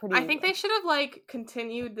mean, it's a pretty. I think they should have like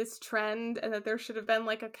continued this trend, and that there should have been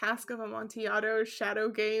like a Cask of Amontillado shadow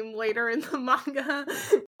game later in the manga.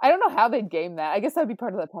 I don't know how they'd game that. I guess that would be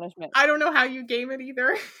part of the punishment. I don't know how you game it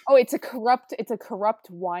either. Oh, it's a corrupt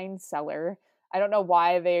wine cellar. I don't know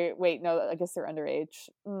why they wait, no, I guess they're underage.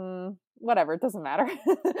 Whatever, it doesn't matter.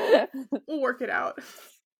 We'll work it out.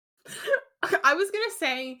 I was gonna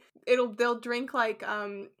say they'll drink like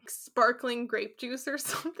sparkling grape juice or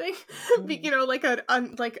something, you know, like a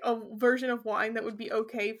version of wine that would be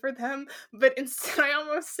okay for them. But instead, I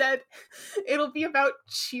almost said it'll be about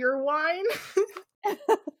cheer wine.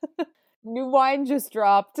 New wine just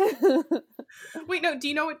dropped. Wait, no, do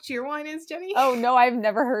you know what cheer wine is, Jenny? Oh no, I've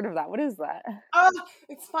never heard of that. What is that?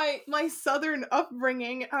 It's my southern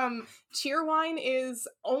upbringing. Cheer wine is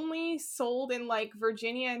only sold in like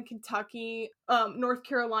Virginia and Kentucky, North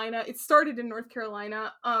Carolina. It started in North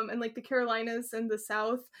Carolina, and like the Carolinas and the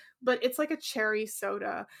South, but it's like a cherry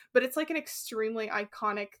soda. But it's like an extremely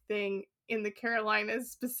iconic thing in the Carolinas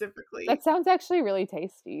specifically. That sounds actually really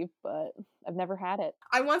tasty, but I've never had it.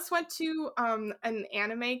 I once went to an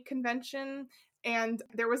anime convention, and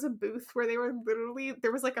there was a booth where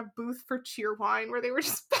there was like a booth for cheer wine where they were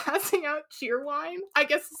just passing out cheer wine. I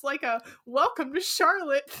guess it's like a welcome to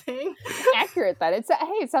Charlotte thing. Accurate that.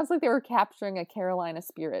 Hey, it sounds like they were capturing a Carolina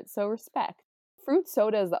spirit, so respect. Fruit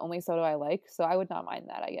soda is the only soda I like, so I would not mind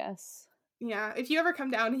that, I guess. Yeah, if you ever come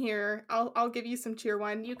down here, I'll give you some cheer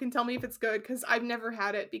wine. You can tell me if it's good because I've never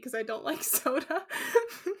had it because I don't like soda.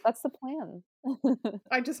 That's the plan.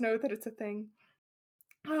 I just know that it's a thing.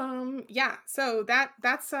 Yeah, so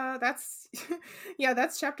that's yeah,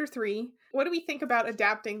 that's chapter 3. What do we think about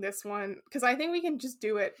adapting this one? Because I think we can just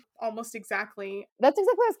do it almost exactly. That's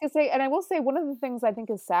exactly what I was gonna say, and I will say one of the things I think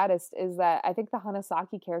is saddest is that I think the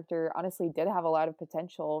Hanasaki character honestly did have a lot of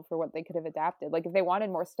potential for what they could have adapted. Like if they wanted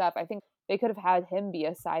more stuff, I think they could have had him be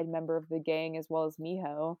a side member of the gang as well as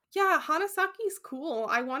Miho. Yeah, Hanasaki's cool.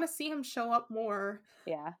 I want to see him show up more.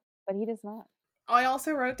 Yeah, but he does not. I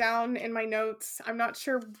also wrote down in my notes, I'm not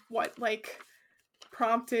sure what like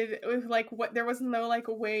prompted like what there wasn't no like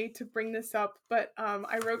a way to bring this up, but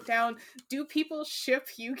I wrote down, do people ship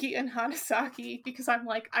Yugi and Hanasaki? Because I'm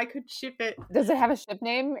like, I could ship it. Does it have a ship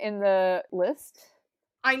name in the list?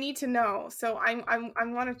 I need to know. So I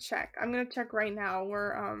want to check. I'm going to check right now.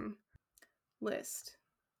 We're list.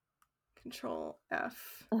 Control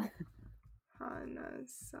F.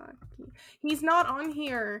 Hanasaki. He's not on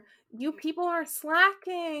here. You people are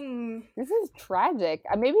slacking. This is tragic.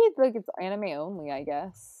 Maybe it's like it's anime only, I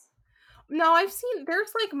guess. No, I've seen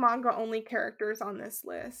there's like manga only characters on this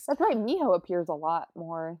list. That's right. Miho appears a lot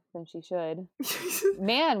more than she should.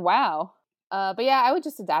 Man, wow. But yeah, I would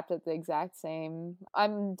just adapt it the exact same.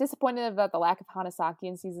 I'm disappointed about the lack of Hanasaki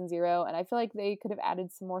in season 0, and I feel like they could have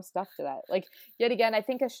added some more stuff to that. Like, yet again, I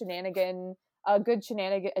think additional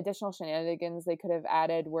shenanigans they could have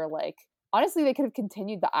added were like, honestly, they could have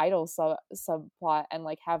continued the idol subplot and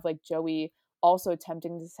like have like Joey also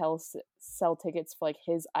attempting to sell tickets for like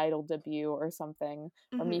his idol debut or something,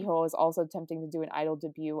 or Miho is also attempting to do an idol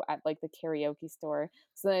debut at like the karaoke store.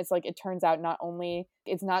 So then it's like it turns out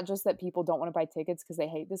it's not just that people don't want to buy tickets because they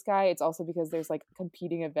hate this guy, it's also because there's like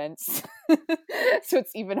competing events. So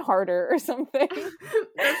it's even harder or something.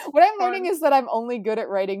 What I'm learning is that I'm only good at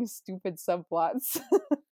writing stupid subplots.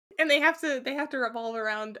 And they have to revolve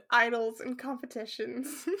around idols and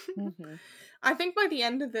competitions. I think by the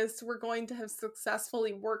end of this, we're going to have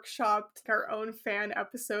successfully workshopped our own fan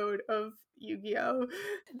episode of Yu-Gi-Oh!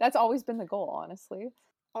 That's always been the goal, honestly.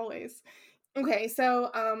 Always. Okay,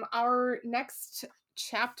 so our next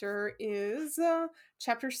chapter is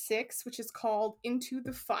chapter 6, which is called Into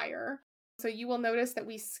the Fire. So you will notice that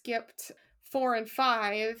we skipped 4 and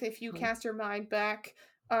 5 if you cast your mind back.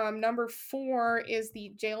 Number 4 is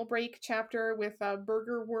the jailbreak chapter with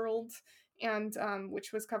Burger World, and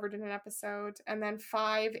which was covered in an episode. And then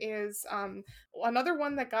 5 is another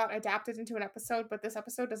one that got adapted into an episode, but this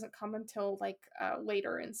episode doesn't come until like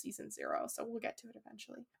later in season 0, so we'll get to it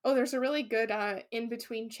eventually. Oh, there's a really good in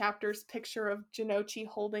between chapters picture of Jinochi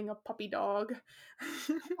holding a puppy dog.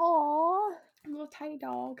 Aww, a little tiny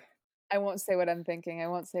dog. I won't say what I'm thinking.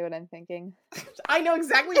 I know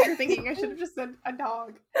exactly what you're thinking. I should have just said a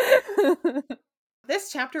dog. this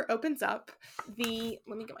chapter opens up let me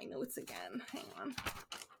get my notes again. Hang on.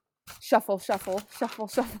 Shuffle, shuffle, shuffle,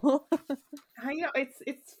 shuffle. I know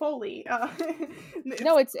it's Foley.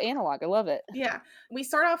 No, it's analog. I love it. Yeah. We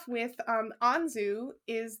start off with Anzu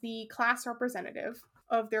is the class representative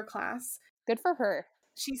of their class. Good for her.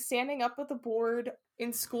 She's standing up with the board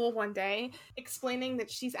in school one day, explaining that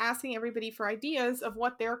she's asking everybody for ideas of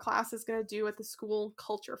what their class is going to do at the school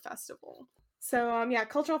culture festival. So, yeah,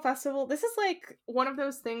 cultural festival. This is like one of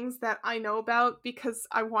those things that I know about because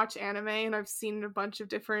I watch anime and I've seen a bunch of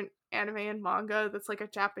different anime and manga that's like a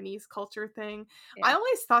Japanese culture thing. Yeah. I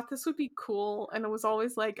always thought this would be cool and it was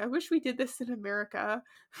always like, I wish we did this in America,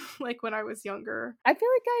 like when I was younger. I feel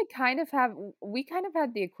like we kind of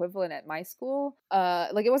had the equivalent at my school.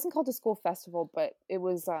 Like it wasn't called a school festival, but it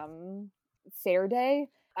was fair day.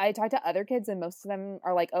 I talked to other kids and most of them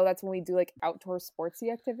are like, oh, that's when we do like outdoor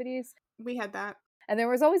sportsy activities. We had that. And there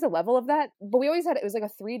was always a level of that, but we always had, it was like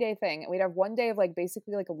a 3-day thing. We'd have one day of like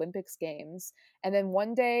basically like Olympics games. And then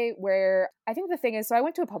one day where I think the thing is, so I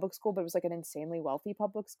went to a public school, but it was like an insanely wealthy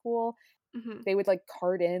public school. Mm-hmm. They would like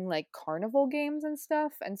cart in like carnival games and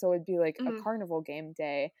stuff. And so it'd be like a carnival game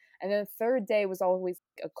day. And then the third day was always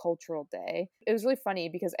a cultural day. It was really funny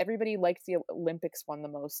because everybody liked the Olympics one the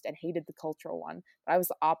most and hated the cultural one. But I was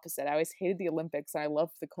the opposite. I always hated the Olympics and I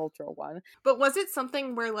loved the cultural one. But was it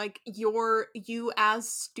something where like you as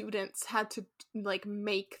students had to like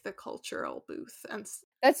make the cultural booth? And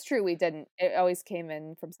that's true. We didn't. It always came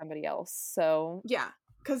in from somebody else. So yeah,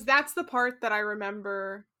 because that's the part that I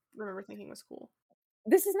remember thinking was cool.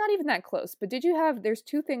 This is not even that close. But there's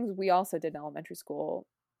 2 things we also did in elementary school.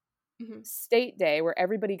 Mm-hmm. State day, where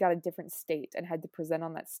everybody got a different state and had to present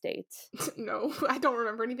on that state. No, I don't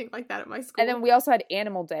remember anything like that at my school. And then we also had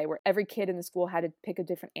animal day, where every kid in the school had to pick a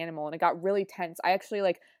different animal, and it got really tense. I actually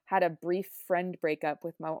like had a brief friend breakup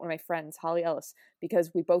with one of my friends, Holly Ellis, because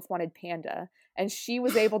we both wanted panda, and she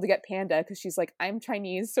was able to get panda because she's like, I'm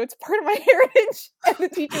Chinese, so it's part of my heritage. And the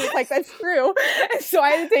teacher was like, that's true. And so I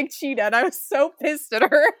had to take cheetah, and I was so pissed at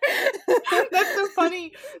her. That's so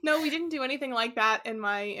funny. No, we didn't do anything like that in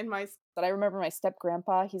my. But I remember my step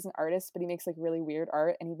grandpa, he's an artist, but he makes like really weird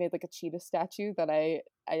art, and he made like a cheetah statue that I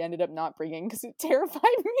ended up not bringing because it terrified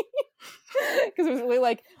me. Because it was really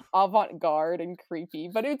like avant-garde and creepy,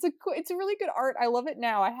 but it's a really good art. I love it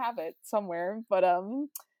now. I have it somewhere, but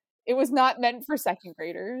it was not meant for second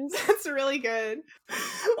graders. That's really good.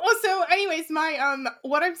 Well, so anyways, my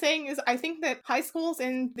what I'm saying is I think that high schools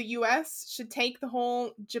in the US should take the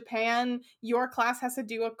whole Japan, your class has to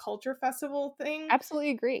do a culture festival thing.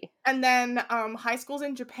 Absolutely agree. And then high schools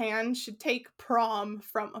in Japan should take prom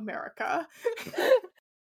from America.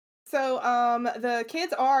 So the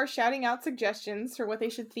kids are shouting out suggestions for what they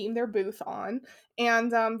should theme their booth on,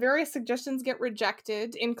 and various suggestions get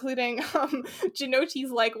rejected, including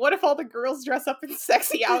Jinochi's like, what if all the girls dress up in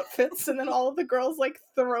sexy outfits? And then all of the girls like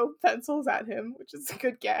throw pencils at him, which is a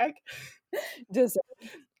good gag.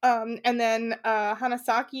 And then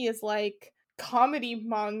Hanasaki is like, comedy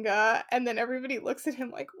manga, and then everybody looks at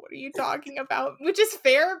him like, what are you talking about? Which is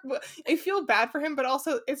fair. I feel bad for him, but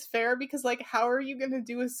also it's fair because like, how are you gonna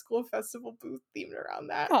do a school festival booth themed around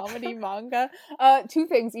that? Comedy manga. 2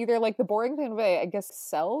 things. Either like the boring thing would be, I guess,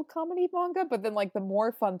 sell comedy manga, but then like the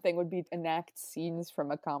more fun thing would be to enact scenes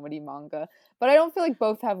from a comedy manga. But I don't feel like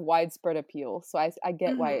both have widespread appeal, so I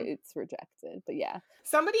get why it's rejected. But yeah.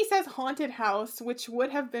 Somebody says haunted house, which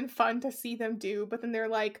would have been fun to see them do, but then they're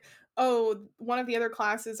like, oh, one of the other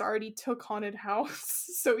classes already took haunted house,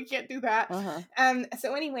 so we can't do that.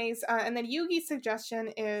 So anyways, and then Yugi's suggestion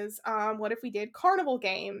is, what if we did carnival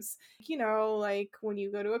games? You know, like when you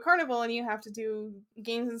go to a carnival and you have to do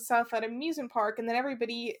games and stuff at an amusement park, and then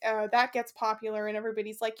everybody, that gets popular and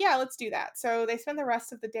everybody's like, yeah, let's do that. So they spend the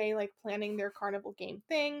rest of the day like planning their carnival game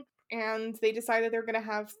thing, and they decided they're going to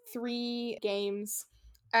have 3 games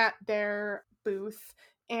at their booth.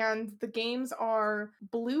 And the games are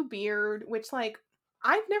Bluebeard, which, like,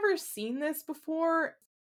 I've never seen this before.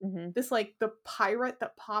 This, like, the pirate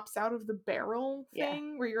that pops out of the barrel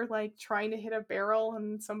thing, where you're, like, trying to hit a barrel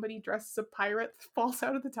and somebody dressed as a pirate falls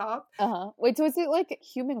out of the top. Wait, so is it, like,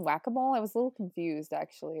 human whack-a-mole? I was a little confused,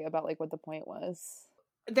 actually, about, like, what the point was.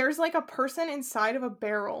 There's, like, a person inside of a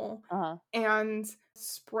barrel and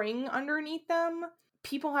spring underneath them.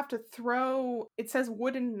 People have to throw, it says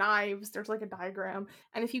wooden knives, there's like a diagram,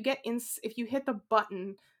 and if you hit the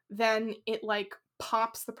button, then it like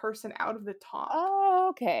pops the person out of the top. Oh,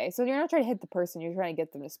 okay. So you're not trying to hit the person, you're trying to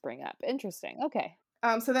get them to spring up. Interesting. Okay.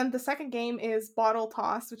 So then the second game is bottle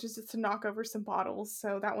toss, which is just to knock over some bottles.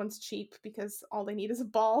 So that one's cheap because all they need is a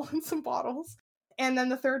ball and some bottles. And then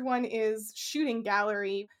the third one is shooting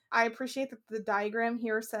gallery. I appreciate that the diagram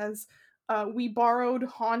here says, we borrowed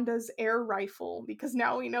Honda's air rifle because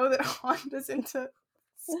now we know that Honda's into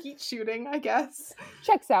skeet shooting, I guess.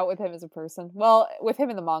 Checks out with him as a person. Well, with him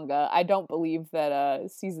in the manga, I don't believe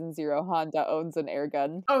that season 0 Honda owns an air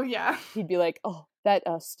gun. Oh, yeah. He'd be like, oh, that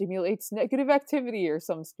stimulates negative activity or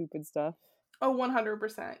some stupid stuff. Oh,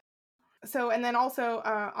 100%. So, and then also,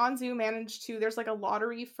 Anzu managed to, there's like a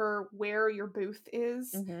lottery for where your booth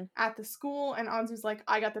is at the school, and Anzu's like,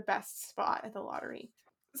 I got the best spot at the lottery.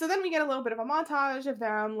 So then we get a little bit of a montage of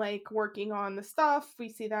them like working on the stuff. We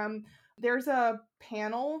see them, there's a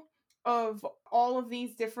panel of all of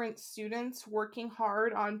these different students working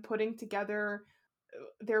hard on putting together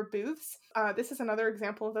their booths. This is another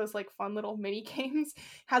example of those like fun little mini games.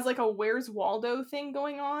 Has like a Where's Waldo thing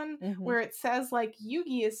going on where it says like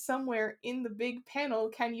Yugi is somewhere in the big panel.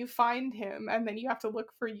 Can you find him? And then you have to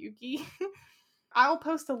look for Yugi. I'll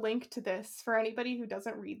post a link to this for anybody who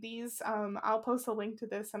doesn't read these. I'll post a link to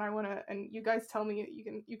this, and and you guys tell me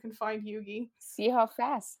you can find Yugi. See how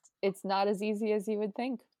fast. It's not as easy as you would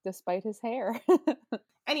think, despite his hair.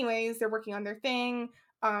 Anyways, they're working on their thing.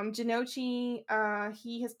 Jinochi,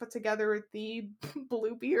 he has put together the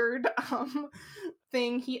Bluebeard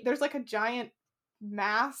thing. There's like a giant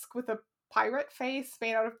mask with a pirate face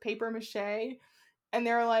made out of paper mache. And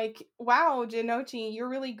they're like, wow, Jinochi, you're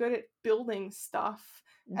really good at building stuff.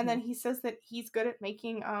 And then he says that he's good at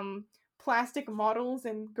making plastic models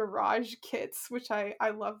and garage kits, which I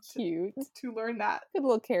love to learn that. Good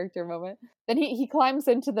little character moment. Then he climbs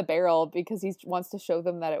into the barrel because he wants to show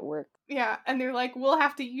them that it worked. Yeah, and they're like, we'll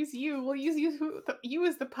have to use you. We'll use you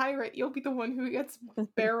as the pirate. You'll be the one who gets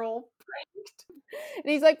barrel pranked. And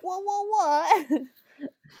he's like, what?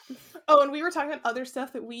 Oh, and we were talking about other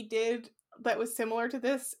stuff that we did that was similar to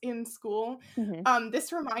this in school.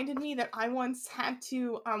 This reminded me that I once had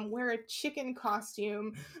to wear a chicken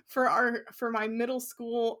costume for my middle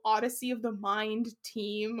school Odyssey of the Mind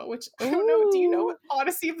team, which I don't know. Do you know what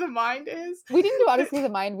Odyssey of the Mind is? We didn't do Odyssey of the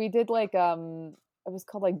Mind. We did like it was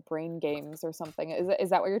called like Brain Games or something. Is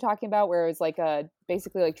that what you're talking about? Where it was like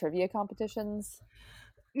basically like trivia competitions?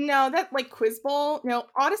 No, that like Quiz Bowl. No,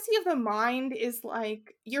 Odyssey of the Mind is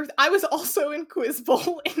like I was also in Quiz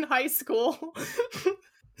Bowl in high school.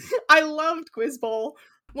 I loved Quiz Bowl.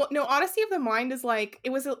 Well, no, Odyssey of the Mind is like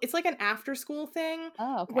it's like an after school thing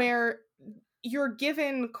where you're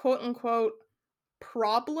given quote unquote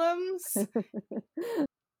problems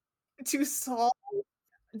to solve.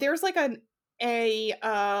 There's like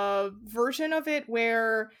a version of it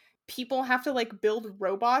where people have to like build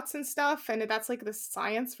robots and stuff, and that's like the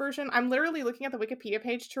science version. I'm literally looking at the Wikipedia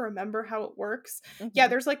page to remember how it works. Yeah,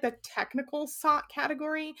 there's like the technical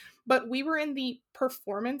category, but we were in the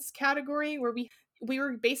performance category where we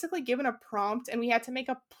were basically given a prompt and we had to make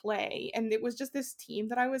a play, and it was just this team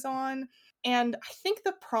that I was on, and I think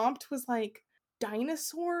the prompt was like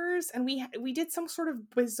dinosaurs, and we did some sort of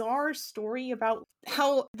bizarre story about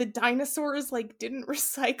how the dinosaurs like didn't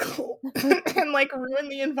recycle and like ruin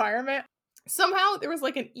the environment. Somehow there was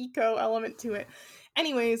like an eco element to it.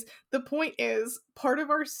 Anyways, the point is, part of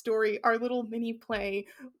our story, our little mini play,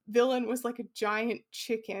 villain was like a giant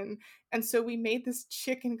chicken, and so we made this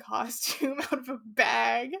chicken costume out of a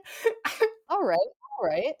bag. All right.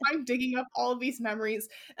 I'm digging up all of these memories,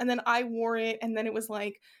 and then I wore it, and then it was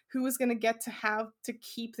like, who was gonna get to have to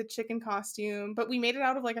keep the chicken costume? But we made it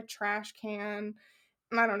out of like a trash can,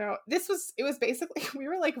 and I don't know. It was basically, we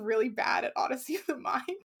were like really bad at Odyssey of the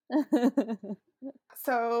Mind.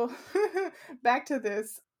 So back to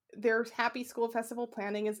this. Their happy school festival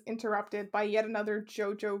planning is interrupted by yet another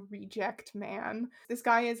JoJo reject man. This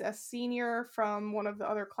guy is a senior from one of the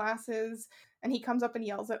other classes, and he comes up and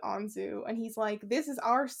yells at Anzu, and he's like, this is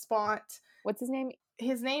our spot. What's his name?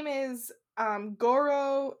 His name is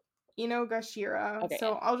Goro Inogashira. Okay,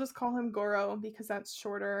 so I'll just call him Goro because that's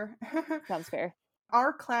shorter. Sounds fair.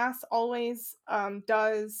 Our class always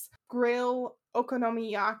does grill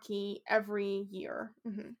okonomiyaki every year.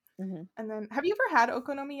 And then, have you ever had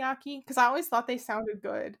okonomiyaki? Because I always thought they sounded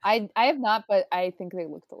good. I have not, but I think they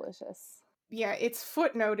look delicious. Yeah, it's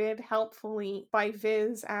footnoted helpfully by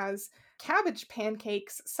Viz as cabbage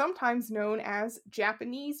pancakes, sometimes known as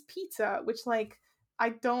Japanese pizza, which like,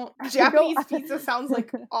 Japanese pizza sounds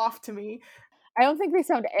like off to me. I don't think they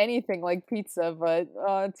sound anything like pizza, but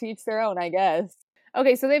to each their own, I guess.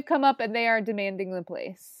 Okay, so they've come up and they are demanding the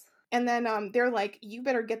place. And then they're like, you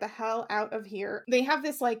better get the hell out of here. They have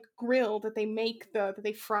this like grill that they make that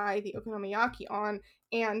they fry the okonomiyaki on,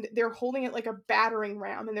 and they're holding it like a battering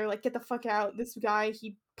ram, and they're like, get the fuck out. This guy,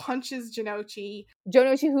 he punches Janochi.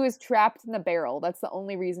 Janochi, who is trapped in the barrel. That's the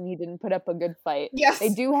only reason he didn't put up a good fight. Yes. They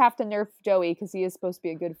do have to nerf Joey because he is supposed to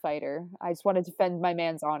be a good fighter. I just want to defend my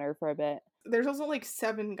man's honor for a bit. There's also like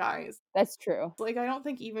 7 guys. That's true. Like, I don't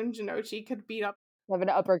think even Janochi could beat up Have an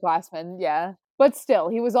upperclassman, yeah. But still,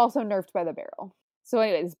 he was also nerfed by the barrel. So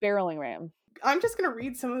anyways, barreling ram. I'm just gonna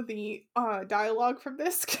read some of the dialogue from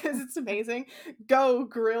this because it's amazing. Go,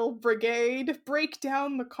 Grill Brigade! Break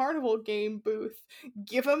down the carnival game booth.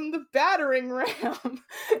 Give him the battering ram!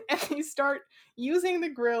 And they start using the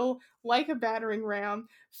grill like a battering ram.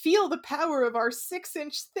 Feel the power of our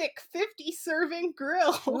 6-inch thick 50-serving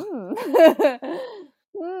grill!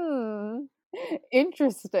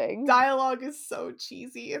 Interesting. Dialogue is so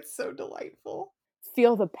cheesy. It's so delightful.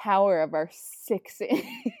 Feel the power of our 6-inch.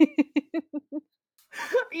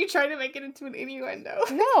 Are you trying to make it into an innuendo?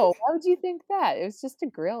 No, why would you think that? It was just a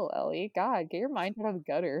grill, Ellie. God, get your mind out of the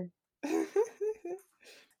gutter.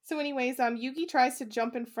 So anyways, Yugi tries to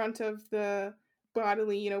jump in front of the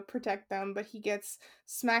bodily, protect them, but he gets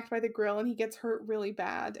smacked by the grill and he gets hurt really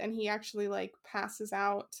bad, and he actually like passes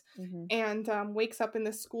out and wakes up in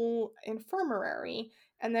the school infirmary,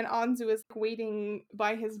 and then Anzu is waiting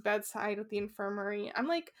by his bedside at the infirmary. I'm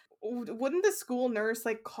like, wouldn't the school nurse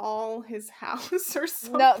like call his house or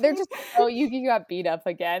something? No, they're just, oh, Yugi got beat up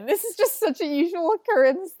again. This is just such a usual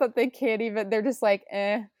occurrence that they can't even, they're just like,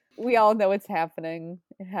 we all know it's happening.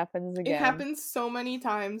 It happens again. It happens so many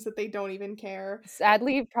times that they don't even care.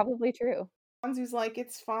 Sadly, probably true. Anzu's like,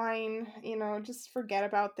 it's fine, just forget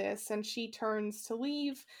about this. And she turns to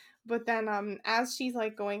leave. But then as she's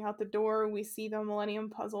like going out the door, we see the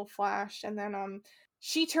Millennium Puzzle flash. And then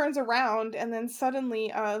she turns around and then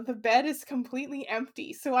suddenly the bed is completely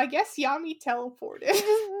empty. So I guess Yami teleported.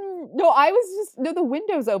 No, the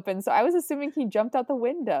window's open, so I was assuming he jumped out the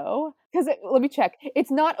window. Because let me check.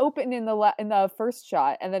 It's not open in the first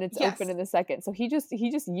shot, and then it's open in the second. So he just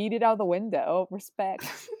yeeted out the window. Respect.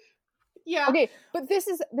 Yeah. Okay, but this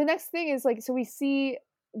is the next thing is like, so we see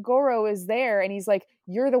Goro is there, and he's like,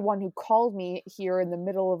 "You're the one who called me here in the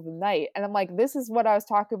middle of the night," and I'm like, this is what I was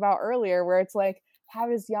talking about earlier, where it's like, how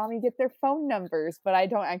does Yami get their phone numbers? But I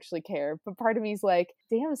don't actually care. But part of me is like,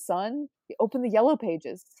 damn, son, open the yellow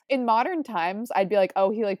pages. In modern times, I'd be like, oh,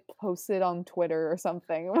 he like posted on Twitter or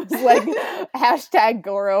something. It was like, hashtag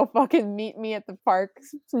Goro, fucking meet me at the park,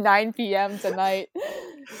 9 p.m. tonight.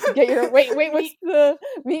 Get your, wait, what's the,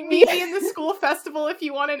 meet me in the school festival if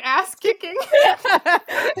you want an ass kicking.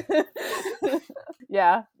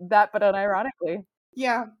 Yeah, that, but unironically.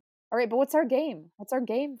 Yeah. All right, but what's our game? What's our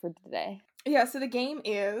game for today? Yeah, so the game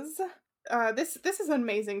is this is an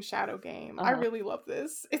amazing shadow game. I really love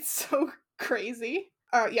this. It's so crazy.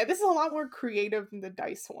 Yeah, this is a lot more creative than the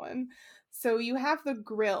dice one. So you have the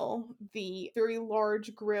grill, the very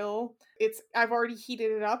large grill. I've already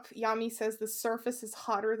heated it up. Yami says the surface is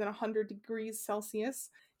hotter than 100 degrees Celsius.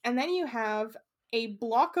 And then you have a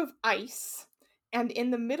block of ice. And in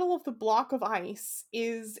the middle of the block of ice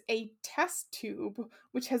is a test tube,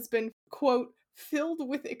 which has been, quote, filled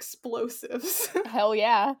with explosives. Hell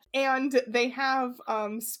yeah. And they have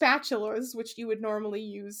spatulas, which you would normally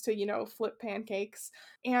use to, flip pancakes.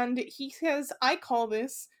 And he says, I call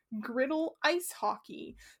this griddle ice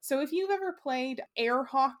hockey. So if you've ever played air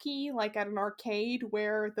hockey, like at an arcade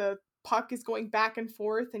where the puck is going back and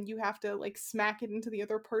forth and you have to like smack it into the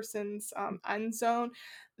other person's end zone,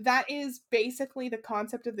 that is basically the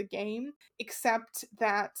concept of the game, except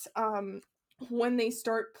that when they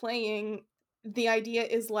start playing, the idea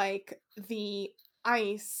is like the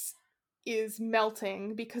ice is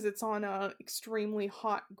melting because it's on an extremely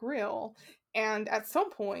hot grill, and at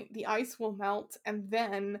some point the ice will melt and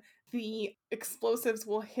then the explosives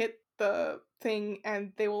will hit the thing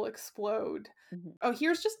and they will explode. Oh,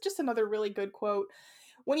 here's just another really good quote.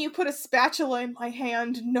 When you put a spatula in my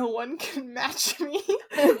hand, no one can match me.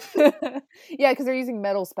 Yeah, because they're using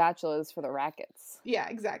metal spatulas for the rackets. Yeah,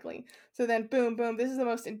 exactly. So then, boom, boom, this is the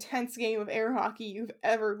most intense game of air hockey you've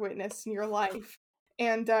ever witnessed in your life.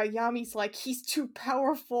 And Yami's like, he's too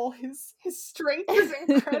powerful. His strength is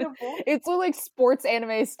incredible. It's like sports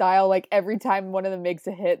anime style. Like every time one of them makes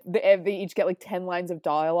a hit, they each get like 10 lines of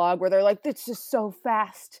dialogue where they're like, "It's just so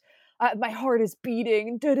fast. My heart is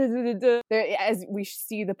beating." As we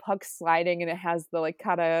see the puck sliding, and it has the like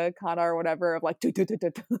kana or whatever of like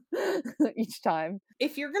each time.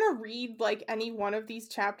 If you're gonna read like any one of these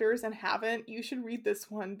chapters and haven't, you should read this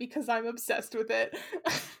one because I'm obsessed with it.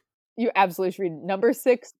 You absolutely should read number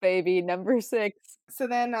 6, baby, number 6. So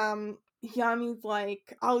then Yami's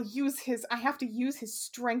like, I have to use his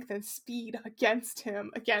strength and speed against him.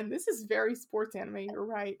 Again, this is very sports anime, you're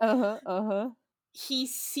right. Uh-huh, uh-huh. He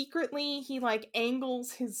like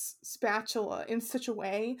angles his spatula in such a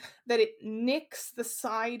way that it nicks the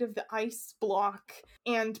side of the ice block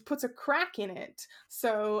and puts a crack in it.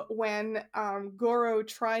 So when Goro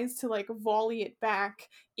tries to like volley it back,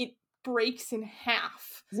 it breaks in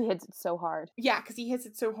half. He hits it so hard. Yeah, because he hits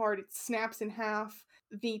it so hard, it snaps in half.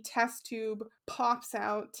 The test tube pops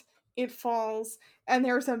out, it falls, and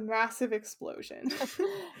there's a massive explosion.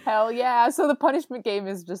 Hell yeah. So the punishment game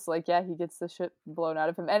is just like, yeah, he gets the shit blown out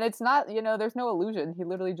of him. And it's not, there's no illusion. He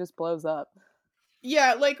literally just blows up.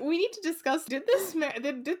 Yeah, like we need to discuss. Did this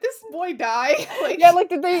boy die? Like, yeah, like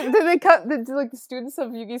did they cut? Did like the students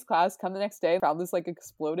of Yugi's class come the next day and found this like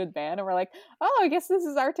exploded van and we're like, oh, I guess this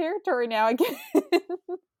is our territory now again.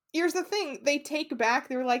 Here's the thing: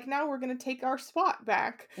 they're like, now we're gonna take our spot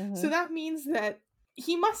back. Mm-hmm. So that means that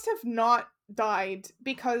he must have not died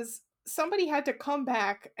because somebody had to come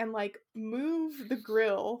back and like move the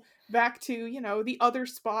grill back to, the other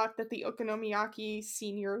spot that the Okonomiyaki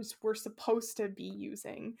seniors were supposed to be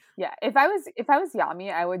using. Yeah, if I was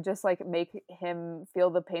Yami, I would just like make him feel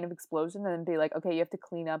the pain of explosion and then be like, okay, you have to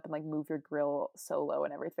clean up and like move your grill solo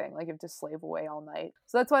and everything. Like you have to slave away all night.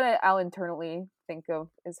 So that's what I'll internally think of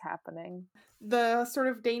is happening. The sort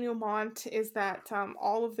of denouement is that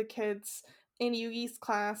all of the kids in Yugi's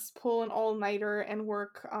class pull an all-nighter and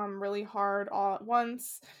work really hard all at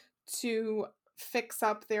once to fix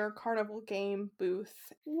up their carnival game booth.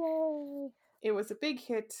 Yay! It was a big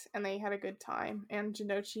hit, and they had a good time, and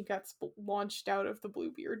Jinochi got launched out of the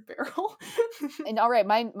Bluebeard barrel. And all right,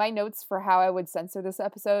 my notes for how I would censor this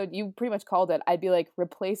episode, you pretty much called it. I'd be like,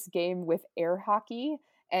 replace game with air hockey,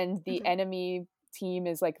 and the enemy team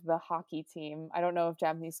is like the hockey team. I don't know if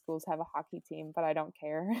Japanese schools have a hockey team, but I don't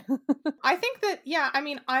care. I think that, yeah, I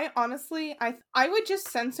mean, I honestly, I would just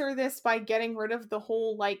censor this by getting rid of the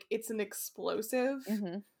whole, like, it's an explosive.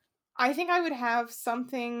 Mm-hmm. I think I would have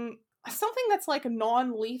something that's like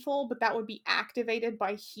non-lethal, but that would be activated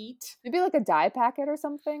by heat. Maybe like a dye packet or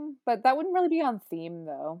something, but that wouldn't really be on theme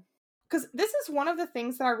though. Because this is one of the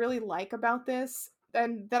things that I really like about this,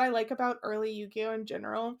 and that I like about early Yu-Gi-Oh! In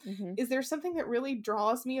general, is there's something that really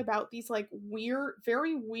draws me about these like weird,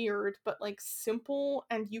 very weird, but like simple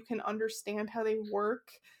and you can understand how they work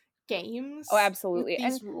games. Oh, absolutely. With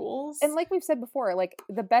these rules. And like we've said before, like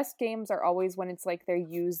the best games are always when it's like they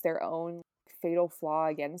use their own fatal flaw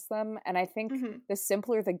against them. And I think the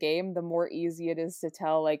simpler the game, the more easy it is to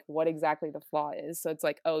tell like what exactly the flaw is. So it's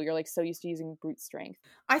like, oh, you're like so used to using brute strength.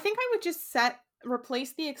 I think I would just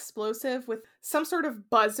replace the explosive with some sort of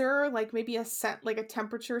buzzer, like maybe a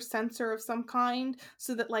temperature sensor of some kind,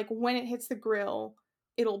 so that like when it hits the grill,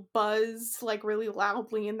 it'll buzz like really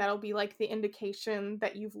loudly, and that'll be like the indication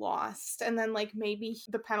that you've lost. And then like maybe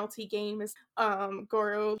the penalty game is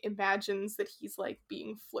Goro imagines that he's like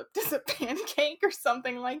being flipped as a pancake or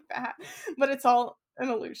something like that, but it's all an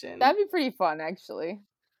illusion. That'd be pretty fun, actually.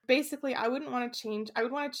 Basically, I would want to change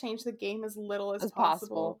the game as little as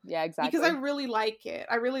possible. Yeah, exactly. Because I really like it.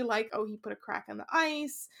 I really like, oh, he put a crack in the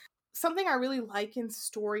ice. Something I really like in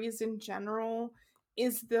stories in general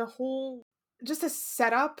is the whole, just a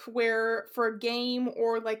setup where for a game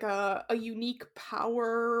or like a unique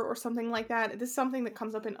power or something like that. This is something that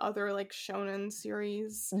comes up in other like shonen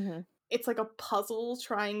series. It's like a puzzle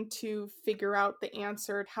trying to figure out the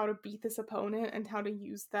answer, how to beat this opponent and how to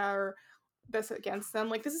use this against them.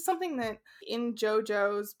 Like this is something that in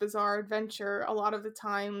JoJo's Bizarre Adventure, a lot of the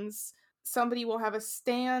times somebody will have a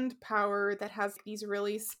stand power that has these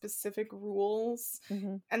really specific rules,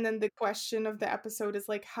 and then the question of the episode is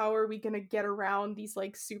like, how are we going to get around these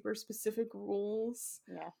like super specific rules?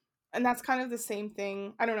 Yeah. And that's kind of the same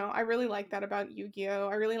thing. I don't know, I really like that about Yu-Gi-Oh!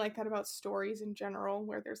 I really like that about stories in general,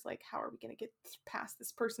 where there's like, how are we going to get past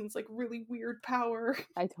this person's like really weird power?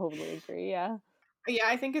 I totally agree, yeah. Yeah,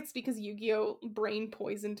 I think it's because Yu-Gi-Oh! Brain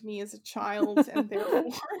poisoned me as a child, and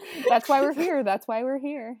therefore... That's why we're here. That's why we're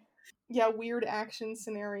here. Yeah, weird action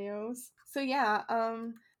scenarios. So yeah,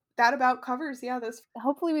 that about covers, those...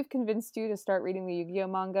 Hopefully we've convinced you to start reading the Yu-Gi-Oh!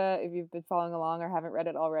 Manga if you've been following along or haven't read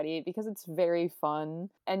it already, because it's very fun.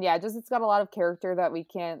 And yeah, just it's got a lot of character that we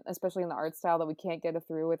can't, especially in the art style, that we can't get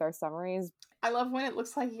through with our summaries. I love when it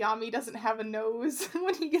looks like Yami doesn't have a nose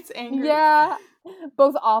when he gets angry. Yeah,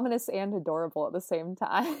 both ominous and adorable at the same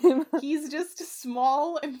time. He's just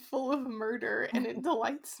small and full of murder, and it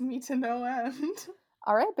delights me to no end.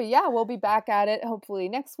 All right, but yeah, we'll be back at it hopefully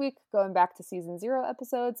next week, going back to season 0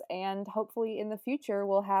 episodes, and hopefully in the future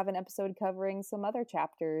we'll have an episode covering some other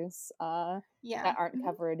chapters that aren't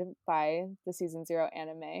covered by the season 0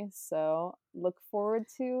 anime. So look forward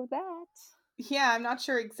to that. Yeah, I'm not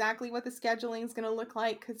sure exactly what the scheduling is going to look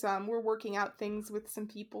like because we're working out things with some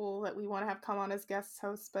people that we want to have come on as guest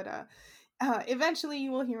hosts, but eventually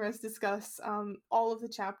you will hear us discuss all of the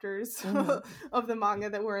chapters of the manga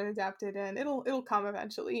that were adapted, and it'll come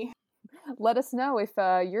eventually. Let us know if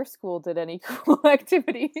your school did any cool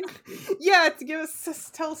activities. Yeah, to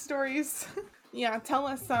tell stories. Yeah, tell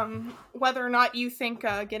us whether or not you think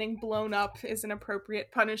getting blown up is an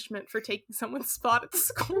appropriate punishment for taking someone's spot at the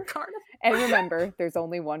school carnival. And remember, there's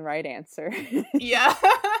only one right answer. Yeah.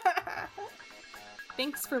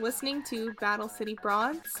 Thanks for listening to Battle City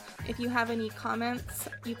Broads. If you have any comments,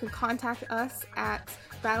 you can contact us at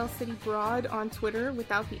Battle City Broad on Twitter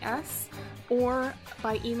without the S, or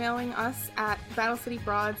by emailing us at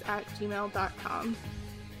battlecitybroads@gmail.com.